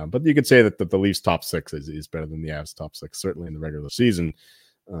side. But you could say that the Leafs top six is better than the Avs top six, certainly in the regular season,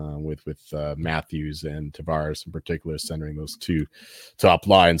 with Matthews and Tavares in particular centering those two top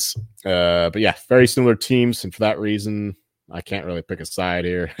lines. But yeah, very similar teams, and for that reason, I can't really pick a side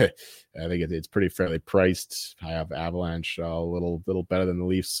here. I think it's pretty fairly priced. I have Avalanche a little better than the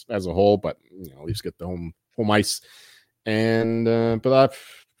Leafs as a whole, but Leafs get the home ice. And but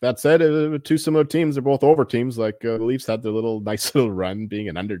that said, two similar teams. They're both over teams. Like the Leafs had their nice little run, being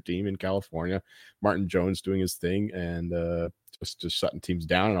an under team in California. Martin Jones doing his thing and just shutting teams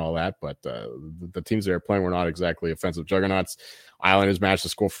down and all that. But the teams they are playing were not exactly offensive juggernauts. Islanders managed to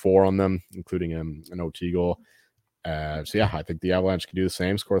score 4 on them, including an OT goal. So yeah, I think the Avalanche can do the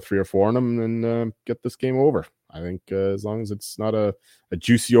same, score 3 or 4 on them, and get this game over. I think as long as it's not a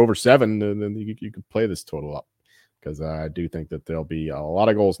juicy over 7, then you could play this total up, because I do think that there'll be a lot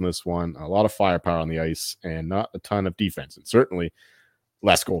of goals in this one, a lot of firepower on the ice, and not a ton of defense, and certainly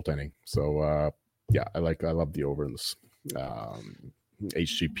less goaltending. So yeah, I love the over in this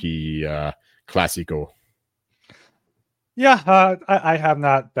HGP Classico. Yeah, I have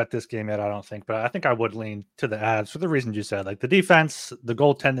not bet this game yet, I don't think, but I think I would lean to the Avs for the reasons you said. Like the defense, the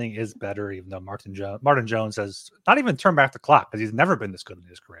goaltending is better, even though Martin Jones has not even turned back the clock, because he's never been this good in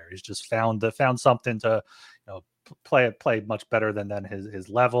his career. He's just found something to play much better than his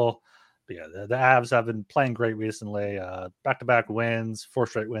level. But yeah, the Avs have been playing great recently. Back-to-back wins, 4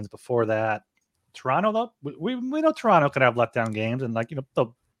 straight wins before that. Toronto, though, we know Toronto can have letdown games, and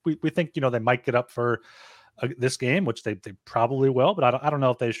we think they might get up for this game, which they probably will, but I don't know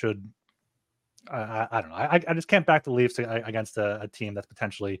if they should. I don't know. I just can't back the Leafs against a team that's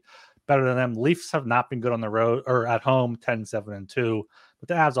potentially better than them. Leafs have not been good on the road or at home, 10-7-2, but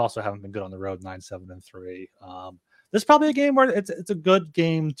the Avs also haven't been good on the road, 9-7-3. This is probably a game where it's a good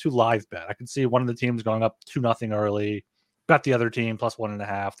game to live bet. I can see one of the teams going up 2-0 early, bet the other team plus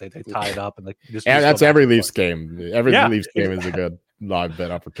 1.5. They tie it up, and they just that's every Leafs game. Every Leafs game is a good live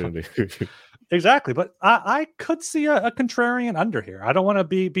bet opportunity. Exactly, but I could see a contrarian under here. I don't want to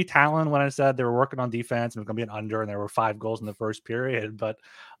be Talon when I said they were working on defense and it was going to be an under, and there were 5 goals in the first period. But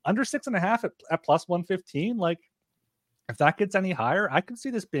under 6.5 at plus 115, like if that gets any higher, I could see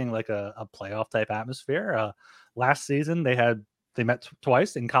this being like a playoff type atmosphere. Last season they met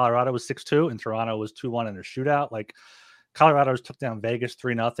twice. In Colorado was 6-2, and Toronto was 2-1 in a shootout. Like Colorado took down Vegas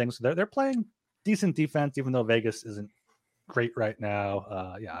 3-0, so they're playing decent defense, even though Vegas isn't great right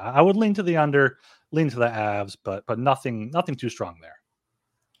now. Yeah, I would lean to the under, lean to the Avs, but nothing too strong there.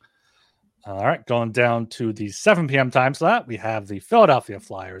 All right, going down to the 7 p.m. time slot, we have the Philadelphia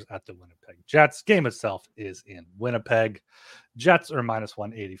Flyers at the Winnipeg Jets. Game itself is in Winnipeg. Jets are minus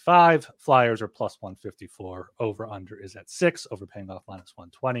 185. Flyers are plus 154. Over under is at 6. Over paying off minus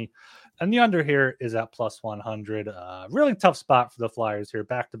 120. And the under here is at plus 100. Really tough spot for the Flyers here.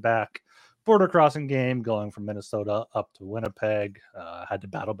 Back to back border crossing game going from Minnesota up to Winnipeg. Had to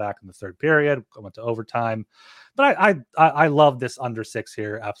battle back in the third period. Went to overtime. But I love this under 6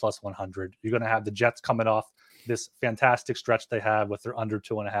 here at plus 100. You're going to have the Jets coming off this fantastic stretch they have with their under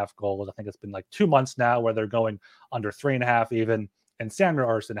 2.5 goals. I think it's been like 2 months now where they're going under 3.5 even. And Samuel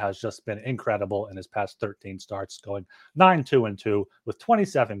Ersson has just been incredible in his past 13 starts, going 9-2-2 with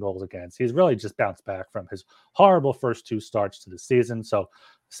 27 goals against. He's really just bounced back from his horrible first 2 starts to the season. So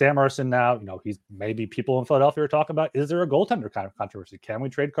Sam Ersson now, he's maybe people in Philadelphia are talking about, is there a goaltender kind of controversy? Can we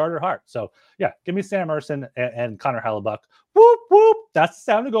trade Carter Hart? So yeah, give me Sam Ersson and Connor Hellebuck. Whoop, whoop. That's the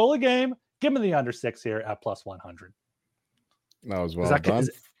sound of goal of game. Give me the under 6 here at plus 100. That was well done.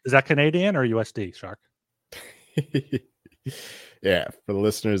 Is that Canadian or USD, Shark? Yeah, for the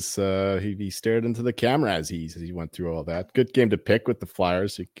listeners, he stared into the camera as he went through all that. Good game to pick with the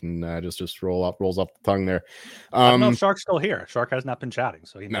Flyers. He can just rolls off the tongue there. I don't know if Shark's still here. Shark has not been chatting,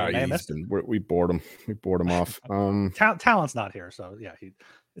 so we bored him. We bored him off. Talent's not here, so yeah,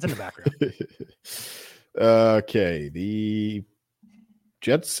 it's in the background. Okay, the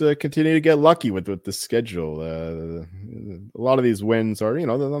Jets continue to get lucky with the schedule. A lot of these wins are,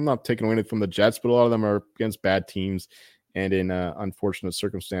 I'm not taking away from the Jets, but a lot of them are against bad teams and in unfortunate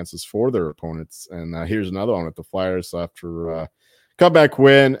circumstances for their opponents. And here's another one with the Flyers after a comeback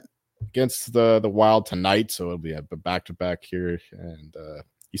win against the Wild tonight. So it'll be a back-to-back here. And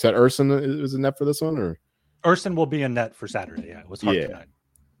you said Ersson is in net for this one? Or Ersson will be in net for Saturday. Yeah, it was hard tonight.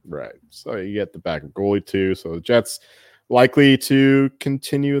 Right. So you get the backup goalie too. So the Jets likely to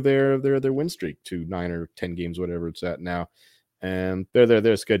continue their win streak to 9 or 10 games, whatever it's at now. And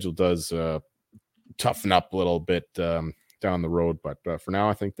their schedule does toughen up a little bit down the road. But for now,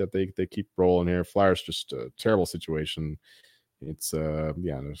 I think that they keep rolling here. Flyers just a terrible situation. It's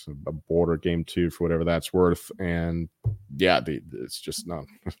there's a border game too for whatever that's worth. And it's just not.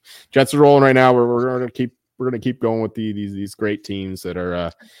 Jets are rolling right now. We're gonna keep going with these great teams that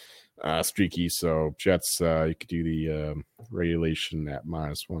are streaky. So Jets, you could do the regulation at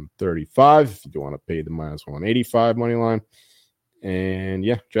minus 135 if you want to pay the minus 185 money line. And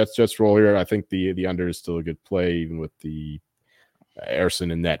Jets roll here. I think the under is still a good play, even with the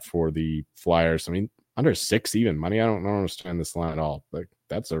Ersson in net for the Flyers. I mean, under 6 even money. I don't understand this line at all. Like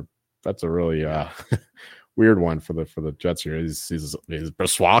that's a really weird one for the Jets here. Is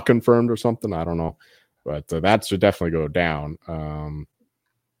Brossoit confirmed or something? I don't know, but that should definitely go down.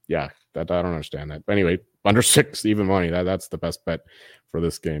 That I don't understand that. But anyway, under 6 even money. That's the best bet for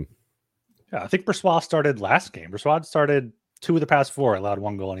this game. Yeah, I think Brossoit started last game. Brossoit started 2 of the past 4, allowed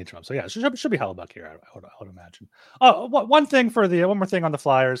 1 goal in each of them. So yeah, it should be Hellebuck here. I would imagine. One more thing on the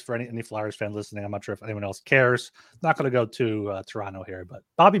Flyers for any Flyers fan listening. I'm not sure if anyone else cares. Not going to go to Toronto here, but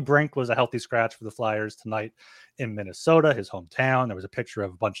Bobby Brink was a healthy scratch for the Flyers tonight in Minnesota, his hometown. There was a picture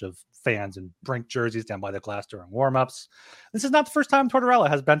of a bunch of fans in Brink jerseys down by the glass during warmups. This is not the first time Tortorella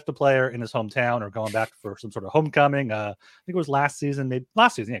has benched a player in his hometown or going back for some sort of homecoming. I think it was last season,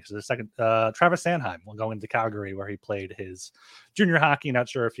 because the second Travis Sanheim will go into Calgary where he played his junior hockey. Not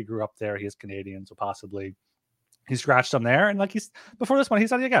sure if he grew up there. He is Canadian, so possibly he scratched him there. And before this one, he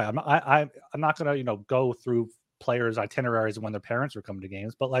said, "Yeah, I'm not going to go through players' itineraries when their parents are coming to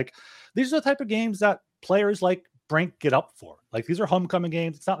games, but these are the type of games that players like Brink get up for. These are homecoming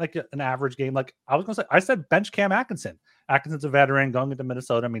games. It's not like an average game. I said bench Cam Atkinson. Atkinson's a veteran. Going into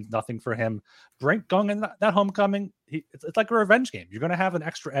Minnesota means nothing for him. Brink going in that homecoming, it's like a revenge game. You're going to have an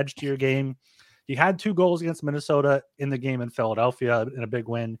extra edge to your game. He had 2 goals against Minnesota in the game in Philadelphia in a big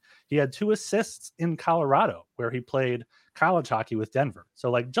win. He had 2 assists in Colorado where he played college hockey with Denver.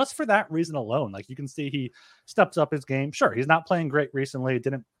 So just for that reason alone, you can see he steps up his game. Sure, he's not playing great recently.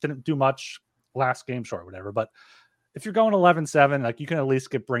 Didn't do much last game, sure, whatever. But if you're going 11-7, you can at least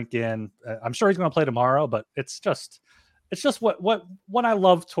get Brink in. I'm sure he's going to play tomorrow, but it's just what I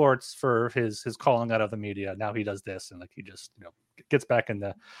love Torts for his calling out of the media. Now he does this and he just gets back in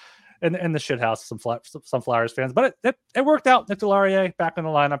the shit house some Flyers fans. But it worked out. Nick Delarier back in the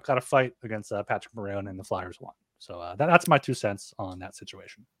lineup, got a fight against Patrick Maroon, and the Flyers won. So that's my 2 cents on that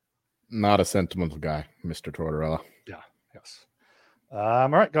situation. Not a sentimental guy, Mr. Tortorella. Yeah. Yes. All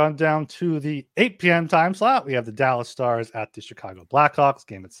right, going down to the 8 p.m. time slot, we have the Dallas Stars at the Chicago Blackhawks.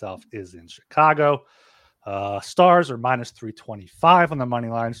 Game itself is in Chicago. Stars are minus 325 on the money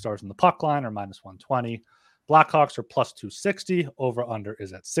line. Stars on the puck line are minus 120. Blackhawks are plus 260. Over under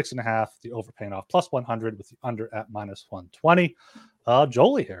is at 6.5. The over paying off plus 100 with the under at minus 120.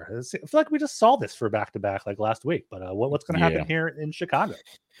 Jolie here. I feel like we just saw this for back-to-back last week, but what's going to happen here in Chicago?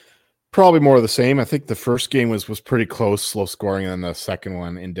 Probably more of the same. I think the first game was pretty close, slow scoring, and then the second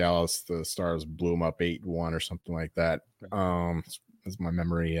one in Dallas, the Stars blew them up 8-1 or something like that. As my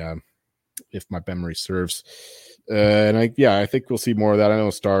memory, if my memory serves, I think we'll see more of that. I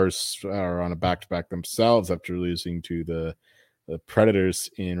know Stars are on a back-to-back themselves after losing to the Predators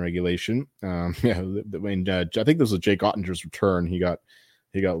in regulation. I think this was Jake Ottinger's return. He got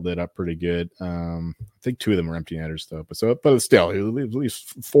he got lit up pretty good. I think 2 of them were empty netters though, but still, at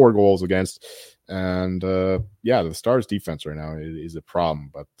least 4 goals against. And yeah, the Stars defense right now is a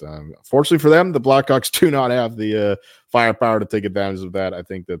problem. But fortunately for them, the Blackhawks do not have the firepower to take advantage of that. I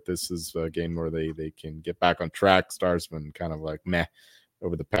think that this is a game where they can get back on track. Stars been kind of like meh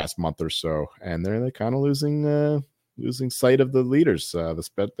over the past month or so, and they're kind of losing sight of the leaders,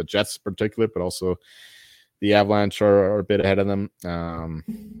 the Jets in particular, but also the Avalanche are a bit ahead of them. I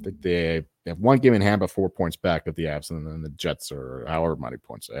think they have 1 game in hand, but 4 points back of the Avs, and then the Jets are however many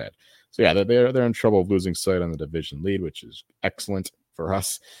points ahead. So yeah, they're in trouble of losing sight on the division lead, which is excellent for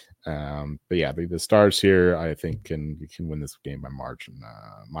us. But yeah, the Stars here, I think can win this game by margin.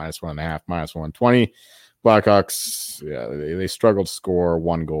 -1.5, -120. Blackhawks, yeah, they struggle to score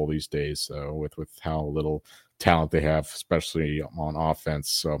 1 goal these days. So with how little talent they have, especially on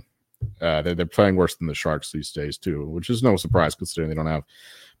offense. So they're playing worse than the Sharks these days too, which is no surprise considering they don't have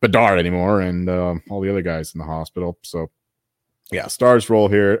Bedard anymore and all the other guys in the hospital. So yeah, Stars roll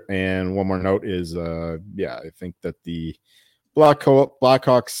here. And one more note is I think that the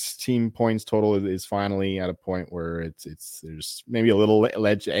Blackhawks team points total is finally at a point where there's maybe a little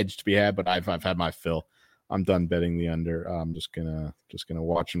edge to be had, but I've had my fill. I'm done betting the under. I'm just gonna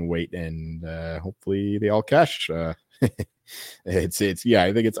watch and wait, and hopefully they all cash. It's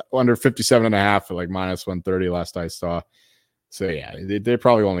I think it's under 57.5 at like -130 last I saw. So yeah, they're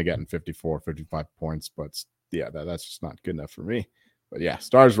probably only getting 54, 55 points, but yeah, that's just not good enough for me. But yeah,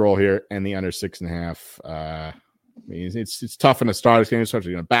 Stars roll here, and the under 6.5. I mean, it's tough in a Stars game,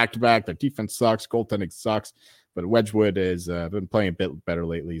 especially back to back. Their defense sucks, goaltending sucks. But Wedgwood has been playing a bit better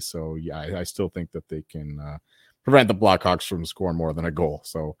lately. So, yeah, I still think that they can prevent the Blackhawks from scoring more than a goal.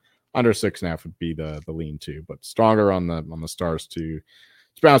 So, under 6.5 would be the lean to, but stronger on the Stars to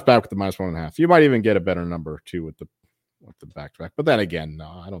bounce back with the -1.5. You might even get a better number, too, with the back-to-back. But then again, no,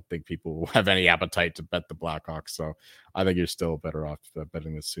 I don't think people will have any appetite to bet the Blackhawks. So, I think you're still better off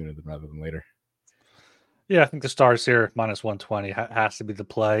betting this sooner rather than later. Yeah, I think the Stars here -120 has to be the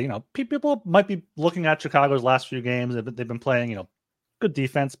play. People might be looking at Chicago's last few games. They've been playing, good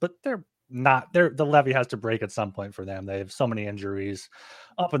defense, but they're not. The levee has to break at some point for them. They have so many injuries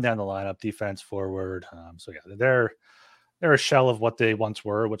up and down the lineup, defense, forward. So yeah, they're a shell of what they once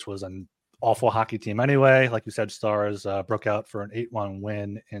were, which was an awful hockey team anyway. Like you said, Stars broke out for an 8-1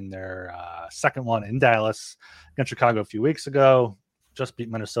 win in their second one in Dallas against Chicago a few weeks ago. Just beat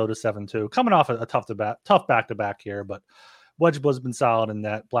Minnesota 7-2, coming off a tough back-to-back here, but Wedgwood's been solid in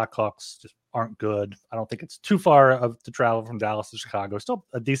that. Blackhawks just aren't good. I don't think it's too far to travel from Dallas to Chicago. Still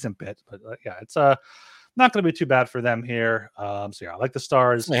a decent bit, but yeah, it's not going to be too bad for them here. So yeah, I like the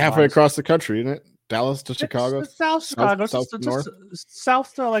Stars. Halfway across the country, isn't it? Dallas to Chicago? It's South Chicago.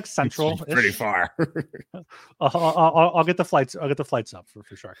 South to like central. Pretty far. I'll get the flights. I'll get the flights up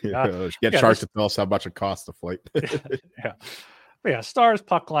for sure. Get Shark to tell us how much it costs to flight. Yeah. But yeah, Stars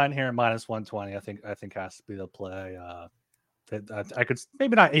puck line here -120. I think has to be the play. I could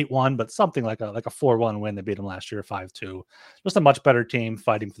maybe not 8-1, but something like a 4-1 win. They beat them last year 5-2. Just a much better team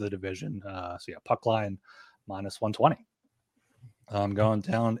fighting for the division. So yeah, puck line -120. Going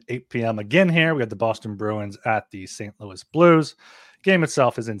down 8 p.m. again here. We got the Boston Bruins at the St. Louis Blues. Game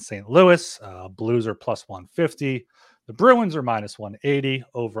itself is in St. Louis. Blues are +150. The Bruins are -180.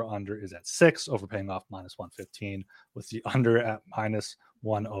 Over-under is at 6. Overpaying off -115 with the under at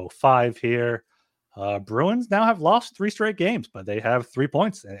 -105 here. Bruins now have lost 3 straight games, but they have 3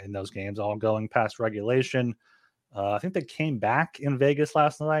 points in those games, all going past regulation. I think they came back in Vegas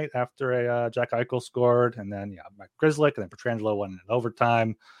last night after a Jack Eichel scored, and then Mike Grzelcyk and then Pietrangelo won in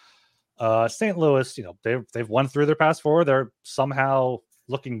overtime. St. Louis, they've won 3 of their past 4. They're somehow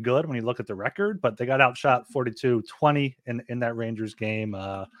looking good when you look at the record, but they got outshot 42-20 in that Rangers game.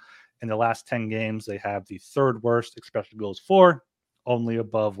 In the last 10 games, they have the 3rd worst expected goals for, only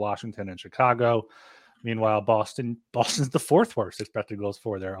above Washington and Chicago. Meanwhile, Boston's the 4th worst expected goals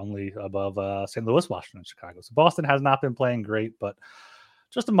for. They're only above St. Louis, Washington, and Chicago. So Boston has not been playing great, but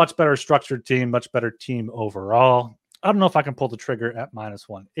just a much better structured team, much better team overall. I don't know if I can pull the trigger at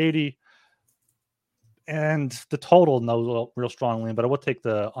 -180. And the total, no real strong lean, but I will take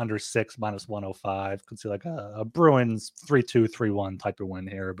the under 6 -105. Could see like a Bruins 3-2, 3-1 type of win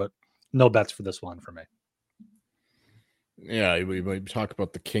here, but no bets for this one for me. Yeah, we talk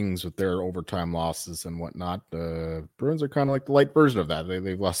about the Kings with their overtime losses and whatnot. Bruins are kind of like the light version of that.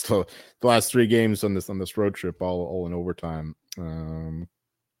 They've lost the last 3 games on this road trip, all in overtime.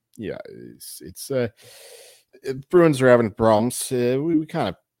 It's Bruins are having problems.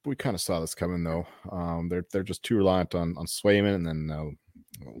 We kind of saw this coming though. They're just too reliant on Swayman, and then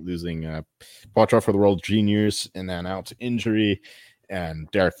losing Poitras for the World Juniors, and then out to injury.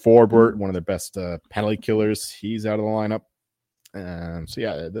 And Derek Forbort, one of their best penalty killers, he's out of the lineup. So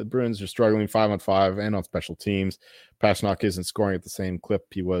yeah, the Bruins are struggling 5-on-5 and on special teams. Pastrnak isn't scoring at the same clip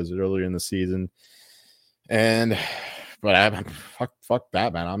he was earlier in the season. But fuck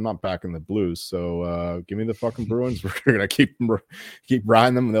that, man. I'm not backing the Blues. So give me the fucking Bruins. We're gonna keep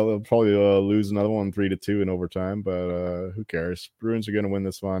riding them. They'll probably lose another one 3-2 in overtime. But who cares? Bruins are gonna win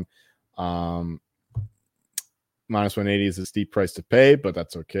this one. Minus 180 is a steep price to pay, but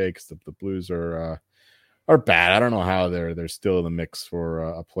that's okay because the Blues are bad. I don't know how they're still in the mix for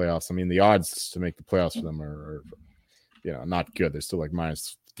a playoffs. I mean, the odds to make the playoffs for them are not good. They're still like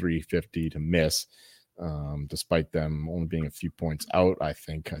minus 350 to miss, despite them only being a few points out. I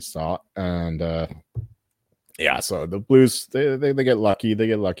think I saw, and so the Blues they get lucky. They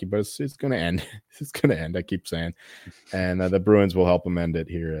get lucky, but it's going to end. It's going to end. I keep saying, and the Bruins will help them end it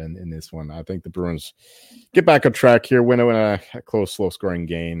here in this one. I think the Bruins get back on track here, win a close, slow-scoring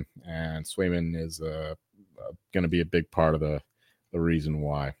game, and Swayman is going to be a big part of the reason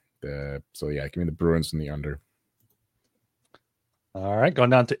why. So yeah, give me the Bruins in the under. All right,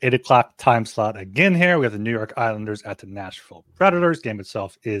 going down to 8:00 time slot again here. We have the New York Islanders at the Nashville Predators. Game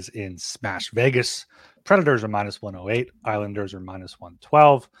itself is in Smash Vegas. Predators are minus 108. Islanders are minus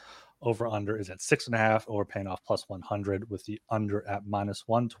 112. Over under is at 6.5. Over paying off plus 100 with the under at minus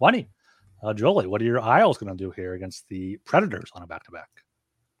 120. Jolie, what are your Isles going to do here against the Predators on a back-to-back?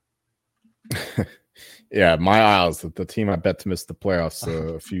 Yeah, my Isles, the team I bet to miss the playoffs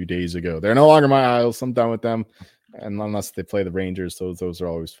a few days ago. They're no longer my Isles. I'm done with them. And unless they play the Rangers, those are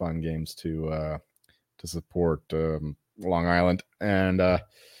always fun games to support Long Island. And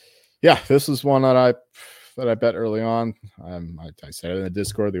this is one that I bet early on. I said it in the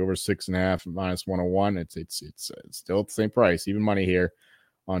Discord, the over 6.5 minus 101. It's still at the same price, even money here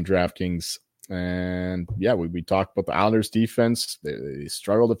on DraftKings. And yeah, we talked about the Islanders defense. They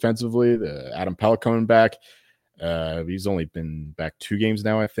struggle defensively. The Adam Pelech coming back. He's only been back 2 games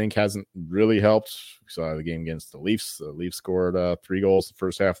now, I think. Hasn't really helped. We saw the game against the Leafs. The Leafs scored 3 goals the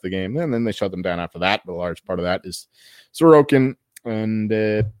first half of the game, and then they shut them down after that. But a large part of that is Sorokin. And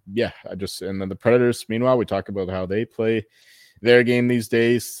and then the Predators, meanwhile, we talk about how they play their game these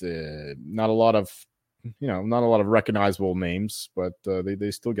days. Not a lot of recognizable names, but they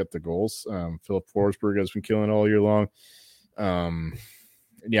still get the goals. Philip Forsberg has been killing all year long.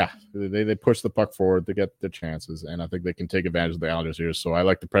 They push the puck forward. They get the chances, and I think they can take advantage of the Islanders here. So I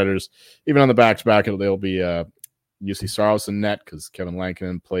like the Predators. Even on the back-to-back, they'll be UC Saros in net because Kevin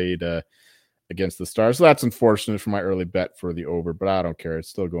Lankinen played against the Stars. So that's unfortunate for my early bet for the over, but I don't care. It's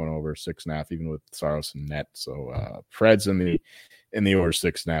still going over 6.5, even with Saros in net. So Preds in the over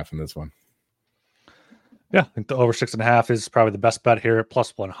 6.5 in this one. Yeah, I think the over 6.5 is probably the best bet here at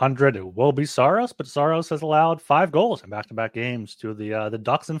plus 100. It will be Saros, but Saros has allowed 5 goals in back-to-back games to the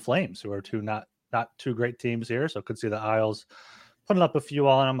Ducks and Flames, who are two not two great teams here. So could see the Isles putting up a few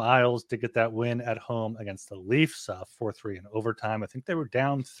on them. Isles to get that win at home against the Leafs, 4-3 in overtime. I think they were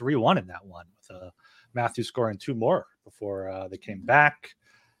down 3-1 in that one, with Matthews scoring 2 more before they came back.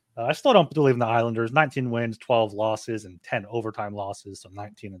 I still don't believe in the Islanders. 19 wins, 12 losses, and 10 overtime losses, so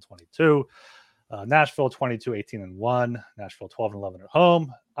 19 and 22. Nashville 22-18-1. Nashville 12-11 at home.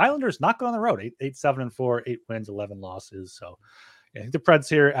 Islanders not going on the road. 8-7-4, 8 wins, 11 losses. So I think the Preds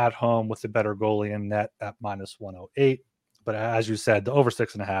here at home with the better goalie in net at minus 108. But as you said, the over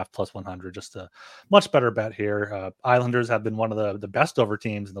 6.5 plus 100, just a much better bet here. Islanders have been one of the best over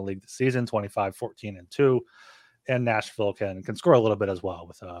teams in the league this season, 25-14-2. And Nashville can score a little bit as well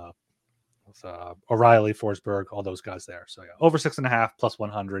with O'Reilly, Forsberg, all those guys there. So yeah, over 6.5 plus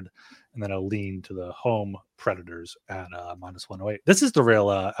 100, and then a lean to the home Predators at minus 108. This is the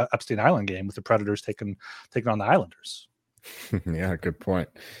real Epstein Island game with the Predators taking on the Islanders. Yeah, good point.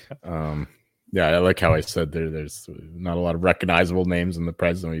 Yeah, I like how I said there's not a lot of recognizable names in the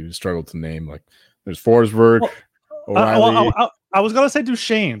Preds. You struggled to name, like there's Forsberg, O'Reilly. I was gonna say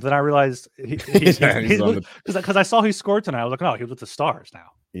Duchesne, then I realized because I saw he scored tonight. I was like, no, he's with the Stars now.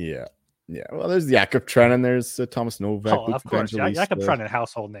 Yeah. Yeah, well, there's Jakub Trenin, there's Thomas Novak. Oh, of course, Jakub Trenin,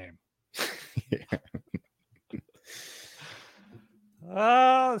 household name. Yeah.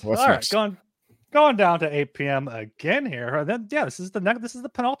 All right, going down to 8 p.m. again here. Then this is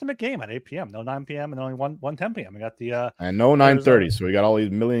the penultimate game at 8 p.m. No 9 p.m. and only one 10 p.m. We got the and no 9:30, so we got all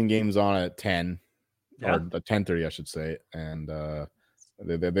these million games on at 10 or 10:30, I should say, and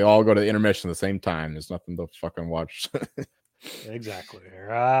they all go to the intermission at the same time. There's nothing to fucking watch. Exactly. We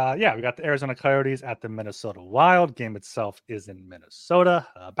got the Arizona Coyotes at the Minnesota Wild. Game itself is in Minnesota.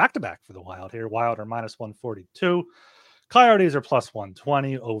 Back-to-back for the Wild here. Wild are minus 142. Coyotes are plus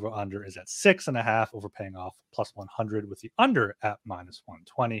 120. Over under is at 6.5. Overpaying off plus 100 with the under at minus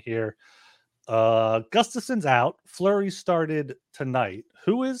 120 here. Gustafson's out. Fleury started tonight.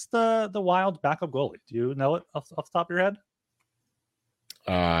 Who is the Wild backup goalie? Do you know it off the top of your head?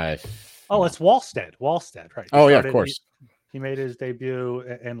 It's Wallstead. Wallstead, right? Yeah, of course. He made his debut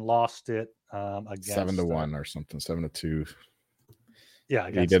and lost it against 7-1 or something, 7-2. Yeah,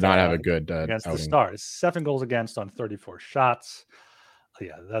 he did not have a good against outing. The Stars. 7 goals against on 34 shots.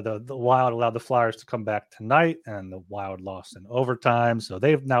 Yeah, the Wild allowed the Flyers to come back tonight, and the Wild lost in overtime. So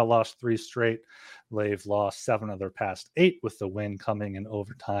they've now lost 3 straight. They've lost 7 of their past 8, with the win coming in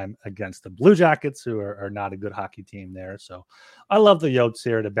overtime against the Blue Jackets, who are not a good hockey team there. So I love the Yotes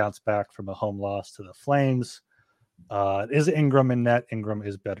here to bounce back from a home loss to the Flames. Is Ingram in net? Ingram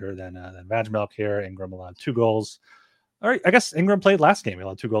is better than Vajmelk here. Ingram allowed 2 goals. All right, I guess Ingram played last game. He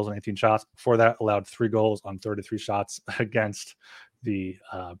allowed 2 goals on 18 shots. Before that, allowed 3 goals on 33 shots against the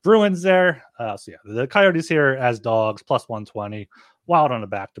Bruins there. The Coyotes here as dogs, plus 120. Wild on a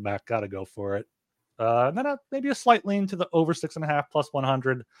back-to-back. Got to go for it. And then maybe a slight lean to the over 6.5, plus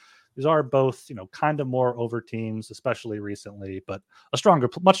 100. These are both, kind of more over teams, especially recently, but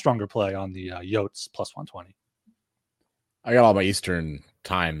much stronger play on the Yotes, plus 120. I got all my Eastern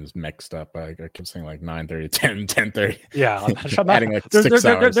times mixed up. I kept saying like 9:30, 10:30. Yeah, I'm adding like 6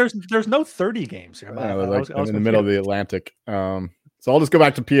 hours. There's no 30 games here. I'm in the middle of the Atlantic. So I'll just go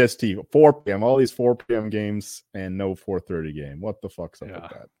back to PST. 4 p.m. All these 4 p.m. games and no 4:30 game. What the fuck's up with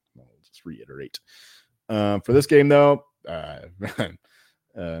that? I'll just reiterate. For this game though,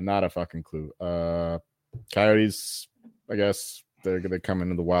 not a fucking clue. Coyotes, I guess they're gonna come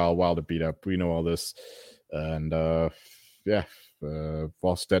into the Wild to beat up. We know all this, and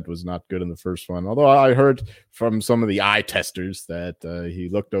Wallstead was not good in the first one. Although I heard from some of the eye testers that he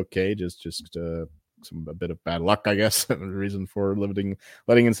looked okay, just a bit of bad luck, I guess. The reason for letting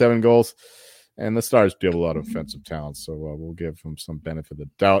in 7 goals. And the Stars do have a lot of offensive talent, so we'll give him some benefit of the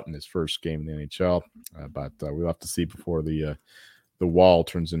doubt in his first game in the NHL. But we'll have to see before the wall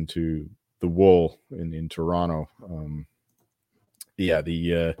turns into the wool in Toronto.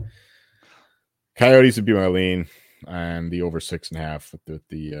 The Coyotes would be my lean, and the over 6.5 with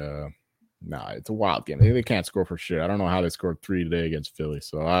the it's a Wild game. They can't score for shit. I don't know how they scored 3 today against Philly.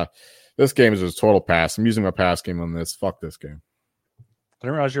 So this game is just total pass. I'm using my pass game on this. Fuck this game. I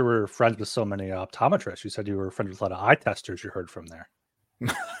didn't realize you were friends with so many optometrists. You said you were friends with a lot of eye testers you heard from there.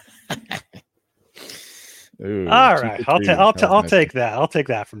 Ooh, all right. I'll take that. I'll take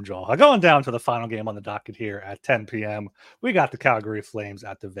that from Joel. Going down to the final game on the docket here at 10 p.m. We got the Calgary Flames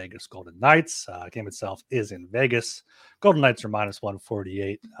at the Vegas Golden Knights. Game itself is in Vegas. Golden Knights are minus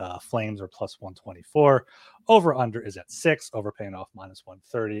 148. Flames are plus 124. Over under is at 6. Overpaying off minus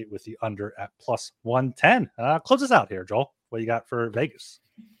 130 with the under at plus 110. Close us out here, Joel. What you got for Vegas?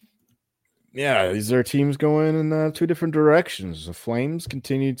 Yeah, these are teams going in 2 different directions. The Flames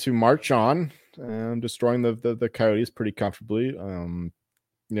continue to march on, destroying the Coyotes pretty comfortably.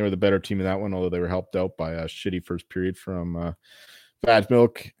 They were the better team in that one, although they were helped out by a shitty first period from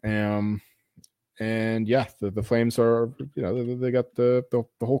Vajmelk. The Flames are, they got the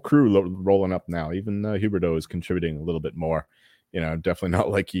whole crew rolling up now. Even Huberdeau is contributing a little bit more. Definitely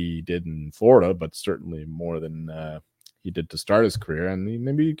not like he did in Florida, but certainly more than he did to start his career. And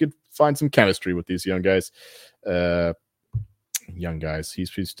maybe you could find some chemistry with these young guys.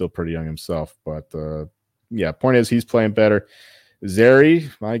 He's still pretty young himself, but point is he's playing better.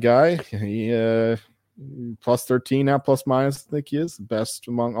 Zary, my guy, he plus 13 now, plus minus. I think he is the best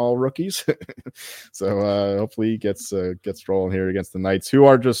among all rookies. So hopefully he gets rolling here against the Knights, who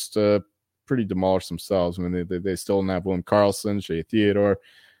are just pretty demolished themselves. I mean, they still don't have William Karlsson, Shea Theodore.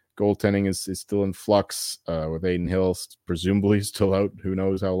 Goaltending is still in flux with Aiden Hill presumably still out. Who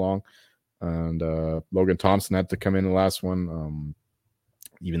knows how long? And Logan Thompson had to come in the last one,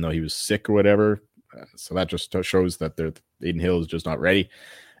 even though he was sick or whatever. So that just shows that Aiden Hill is just not ready.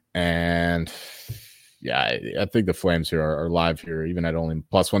 And I think the Flames here are live here, even at only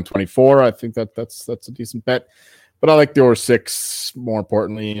plus 124. I think that's a decent bet. But I like the over 6 more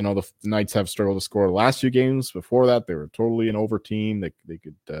importantly. The Knights have struggled to score the last few games. Before that, they were totally an over team. They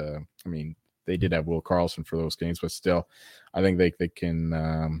could, they did have Will Karlsson for those games, but still, I think they can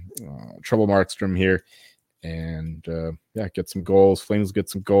trouble Markstrom here and get some goals. Flames get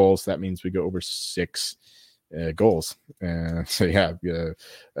some goals. That means we go over 6 goals. I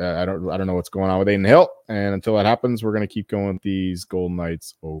don't know what's going on with Aiden Hill. And until that happens, we're going to keep going with these Golden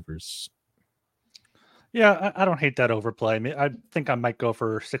Knights overs. Yeah, I don't hate that overplay. I think I might go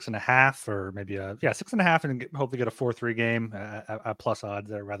for 6.5 or maybe 6.5 and hopefully get a 4-3 game at plus odds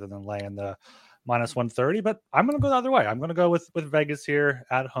there rather than laying the minus 130, but I'm going to go the other way. I'm going to go with Vegas here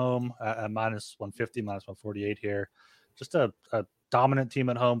at home at minus 150, minus 148 here. Just a dominant team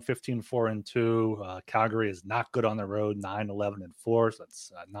at home, 15-4-2. Calgary is not good on the road, 9-11-4. So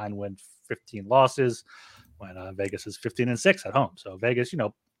that's 9 wins, 15 losses. When Vegas is 15-6 at home. So Vegas,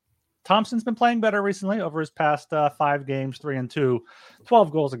 Thompson's been playing better recently over his past 5 games, 3-2,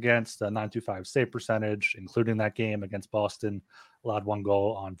 12 goals against, 925 save percentage, including that game against Boston. Allowed 1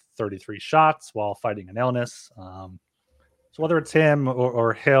 goal on 33 shots while fighting an illness. So whether it's him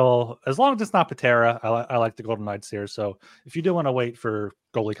or Hill, as long as it's not Patera, I like the Golden Knights here. So if you do want to wait for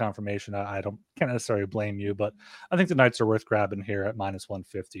goalie confirmation, I can't necessarily blame you, but I think the Knights are worth grabbing here at minus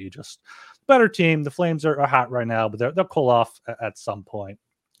 150. Just better team. The Flames are hot right now, but they'll cool off at some point,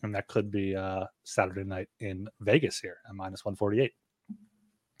 and that could be Saturday night in Vegas here at minus 148.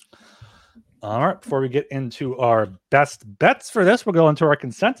 All right, before we get into our best bets for this, we'll go into our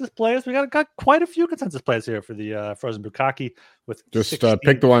consensus plays. We got quite a few consensus plays here for the Frozen Bukkake. With just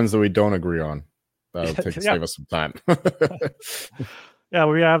pick the ones that we don't agree on. That'll save us some time. Yeah,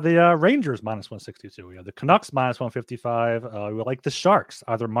 we have the Rangers minus 162. We have the Canucks minus 155. We like the Sharks,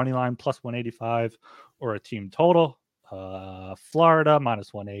 either money line plus 185 or a team total. Florida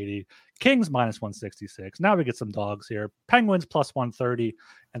minus 180, Kings minus 166. Now we get some dogs here. Penguins plus 130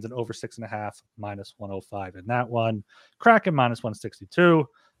 and an over 6.5 minus 105 in that one. Kraken minus 162.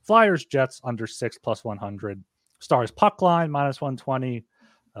 Flyers Jets under 6 plus 100. Stars puck line minus 120.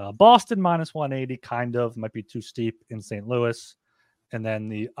 Boston minus 180, kind of might be too steep in St. Louis. And then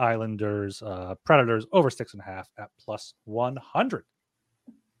the Islanders Predators over 6.5 at plus 100.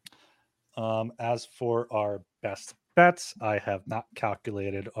 As for our best bets, I have not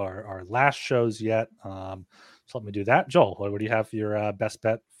calculated our last shows yet. So let me do that. Joel, what do you have for your best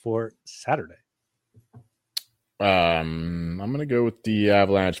bet for Saturday? I'm going to go with the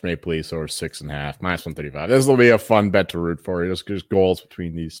Avalanche Maple Leafs over 6.5, minus 135. This will be a fun bet to root for. Just goals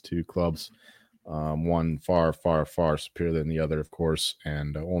between these two clubs. One far, far, far superior than the other, of course,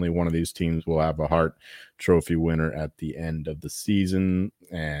 and only one of these teams will have a Hart Trophy winner at the end of the season,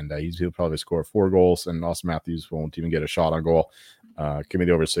 and he'll probably score 4 goals, and Austin Matthews won't even get a shot on goal. Give me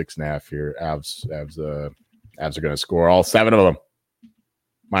the over 6.5 here. Avs are going to score all 7 of them.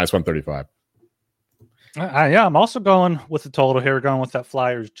 Minus 135. Yeah, I'm also going with the total here. We're going with that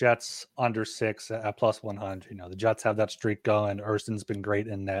Flyers Jets under 6 at plus 100. The Jets have that streak going. Erston's been great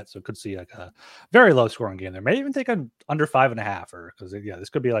in that, so could see like a very low scoring game there. Maybe even take an under 5.5, or because this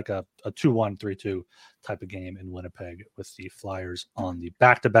could be like a 2-1, 3-2 type of game in Winnipeg with the Flyers on the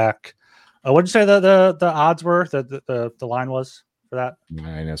back-to-back. What did you say the odds were? The line was for that?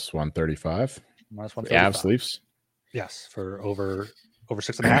 Minus 135. Minus 135. Avs Leafs. Yes, for over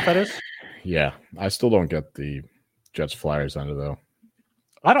 6.5. That is. Yeah, I still don't get the Jets Flyers under though.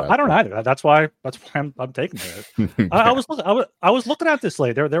 I don't either. That's why I'm taking it. I was looking at this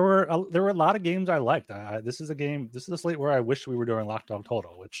slate. There were a lot of games I liked. This is a slate where I wish we were doing Locked On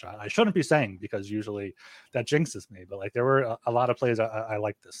Total, which I shouldn't be saying because usually that jinxes me. But like there were a lot of plays I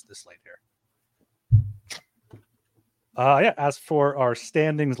like this slate here. As for our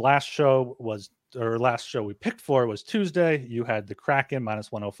standings, last show we picked for was Tuesday. You had the Kraken minus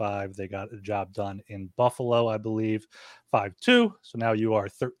 105. They got a job done in Buffalo, I believe, 5-2. So now you are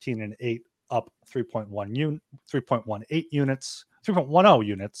 13-8, up 3.18 units.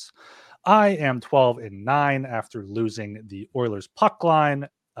 I am 12-9 after losing the Oilers puck line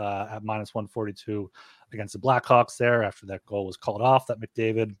at minus 142 against the Blackhawks there after that goal was called off that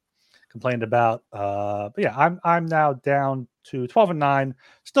McDavid complained about. But yeah, I'm now down to 12-9,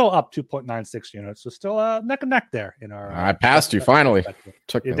 still up 2.96 units. So still neck and neck there in our. I passed you finally.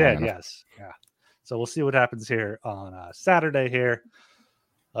 You did, yes, yeah. So we'll see what happens here on Saturday here.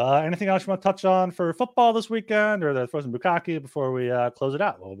 Anything else you want to touch on for football this weekend or the Frozen Bukkake before we close it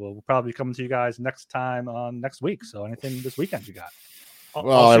out? We'll probably be coming to you guys next time on next week. So anything this weekend you got?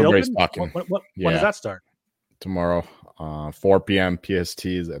 Well, everybody's talking. When does that start? Tomorrow, 4 p.m. PST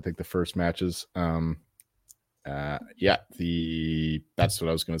is I think the first matches. That's what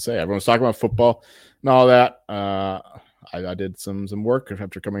I was going to say. Everyone's talking about football and all that. I did some work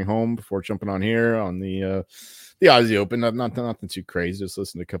after coming home before jumping on here on the Aussie Open. Nothing too crazy. Just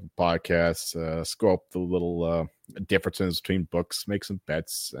listen to a couple podcasts, scope the little differences between books, make some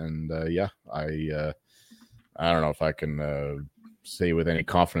bets, and I don't know if I can say with any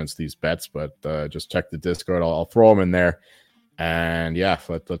confidence these bets, but just check the Discord. I'll throw them in there, and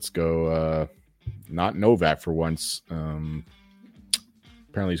let's go. Not Novak for once.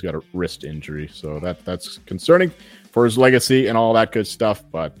 Apparently he's got a wrist injury, so that's concerning for his legacy and all that good stuff,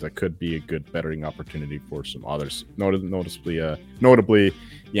 but could be a good betting opportunity for some others. Notably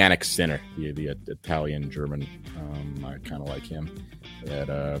Yannick Sinner, the Italian-German. I kind of like him at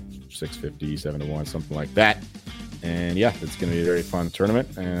 650, 7-1, something like that. And yeah, it's going to be a very fun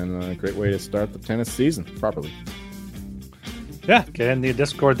tournament and a great way to start the tennis season properly. Yeah, get in the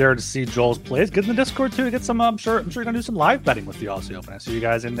Discord there to see Joel's plays. Get in the Discord too to get some. I'm sure you're going to do some live betting with the Aussie Open. I see you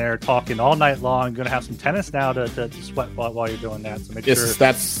guys in there talking all night long. You're going to have some tennis now to sweat while you're doing that. So make sure.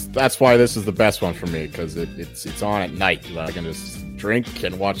 That's why this is the best one for me, because it's on at night. I can just drink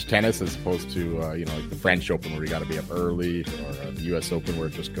and watch tennis as opposed to like the French Open where you got to be up early, or the U.S. Open where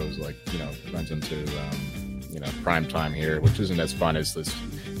it just goes runs into prime time here, which isn't as fun as this.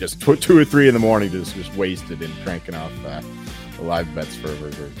 Just 2 or 3 in the morning, just wasted in cranking off live bets for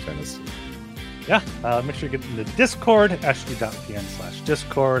tennis. Yeah, make sure you get in the Discord,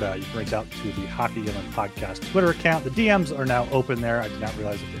 sg.pn/Discord. You can reach out to the Hockey Gambling Podcast Twitter account. The DMs are now open there. I did not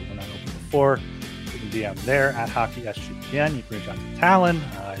realize that they were not open before. You can DM there at HockeySGPN. You can reach out to Talon. You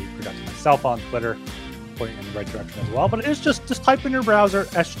can reach out to myself on Twitter, pointing in the right direction as well. But it is just type in your browser,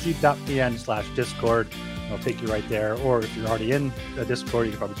 sg.pn/Discord. It'll take you right there. Or if you're already in the Discord,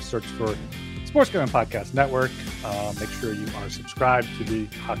 you can probably just search for Sports Gambling Podcast Network. Make sure you are subscribed to the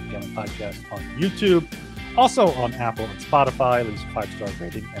Hockey Gambling Podcast on YouTube. Also on Apple and Spotify. Leave us a 5-star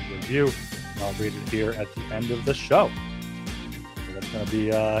rating and review. I'll read it here at the end of the show. So that's going to be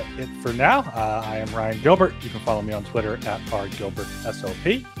it for now. I am Ryan Gilbert. You can follow me on Twitter at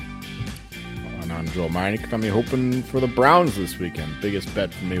rgilbertsop. And I'm Joel Meinig. I'm hoping for the Browns this weekend. Biggest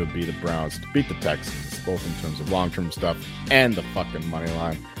bet for me would be the Browns to beat the Texans, both in terms of long-term stuff and the fucking money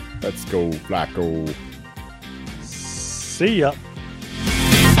line. Let's go, Flacco. See ya.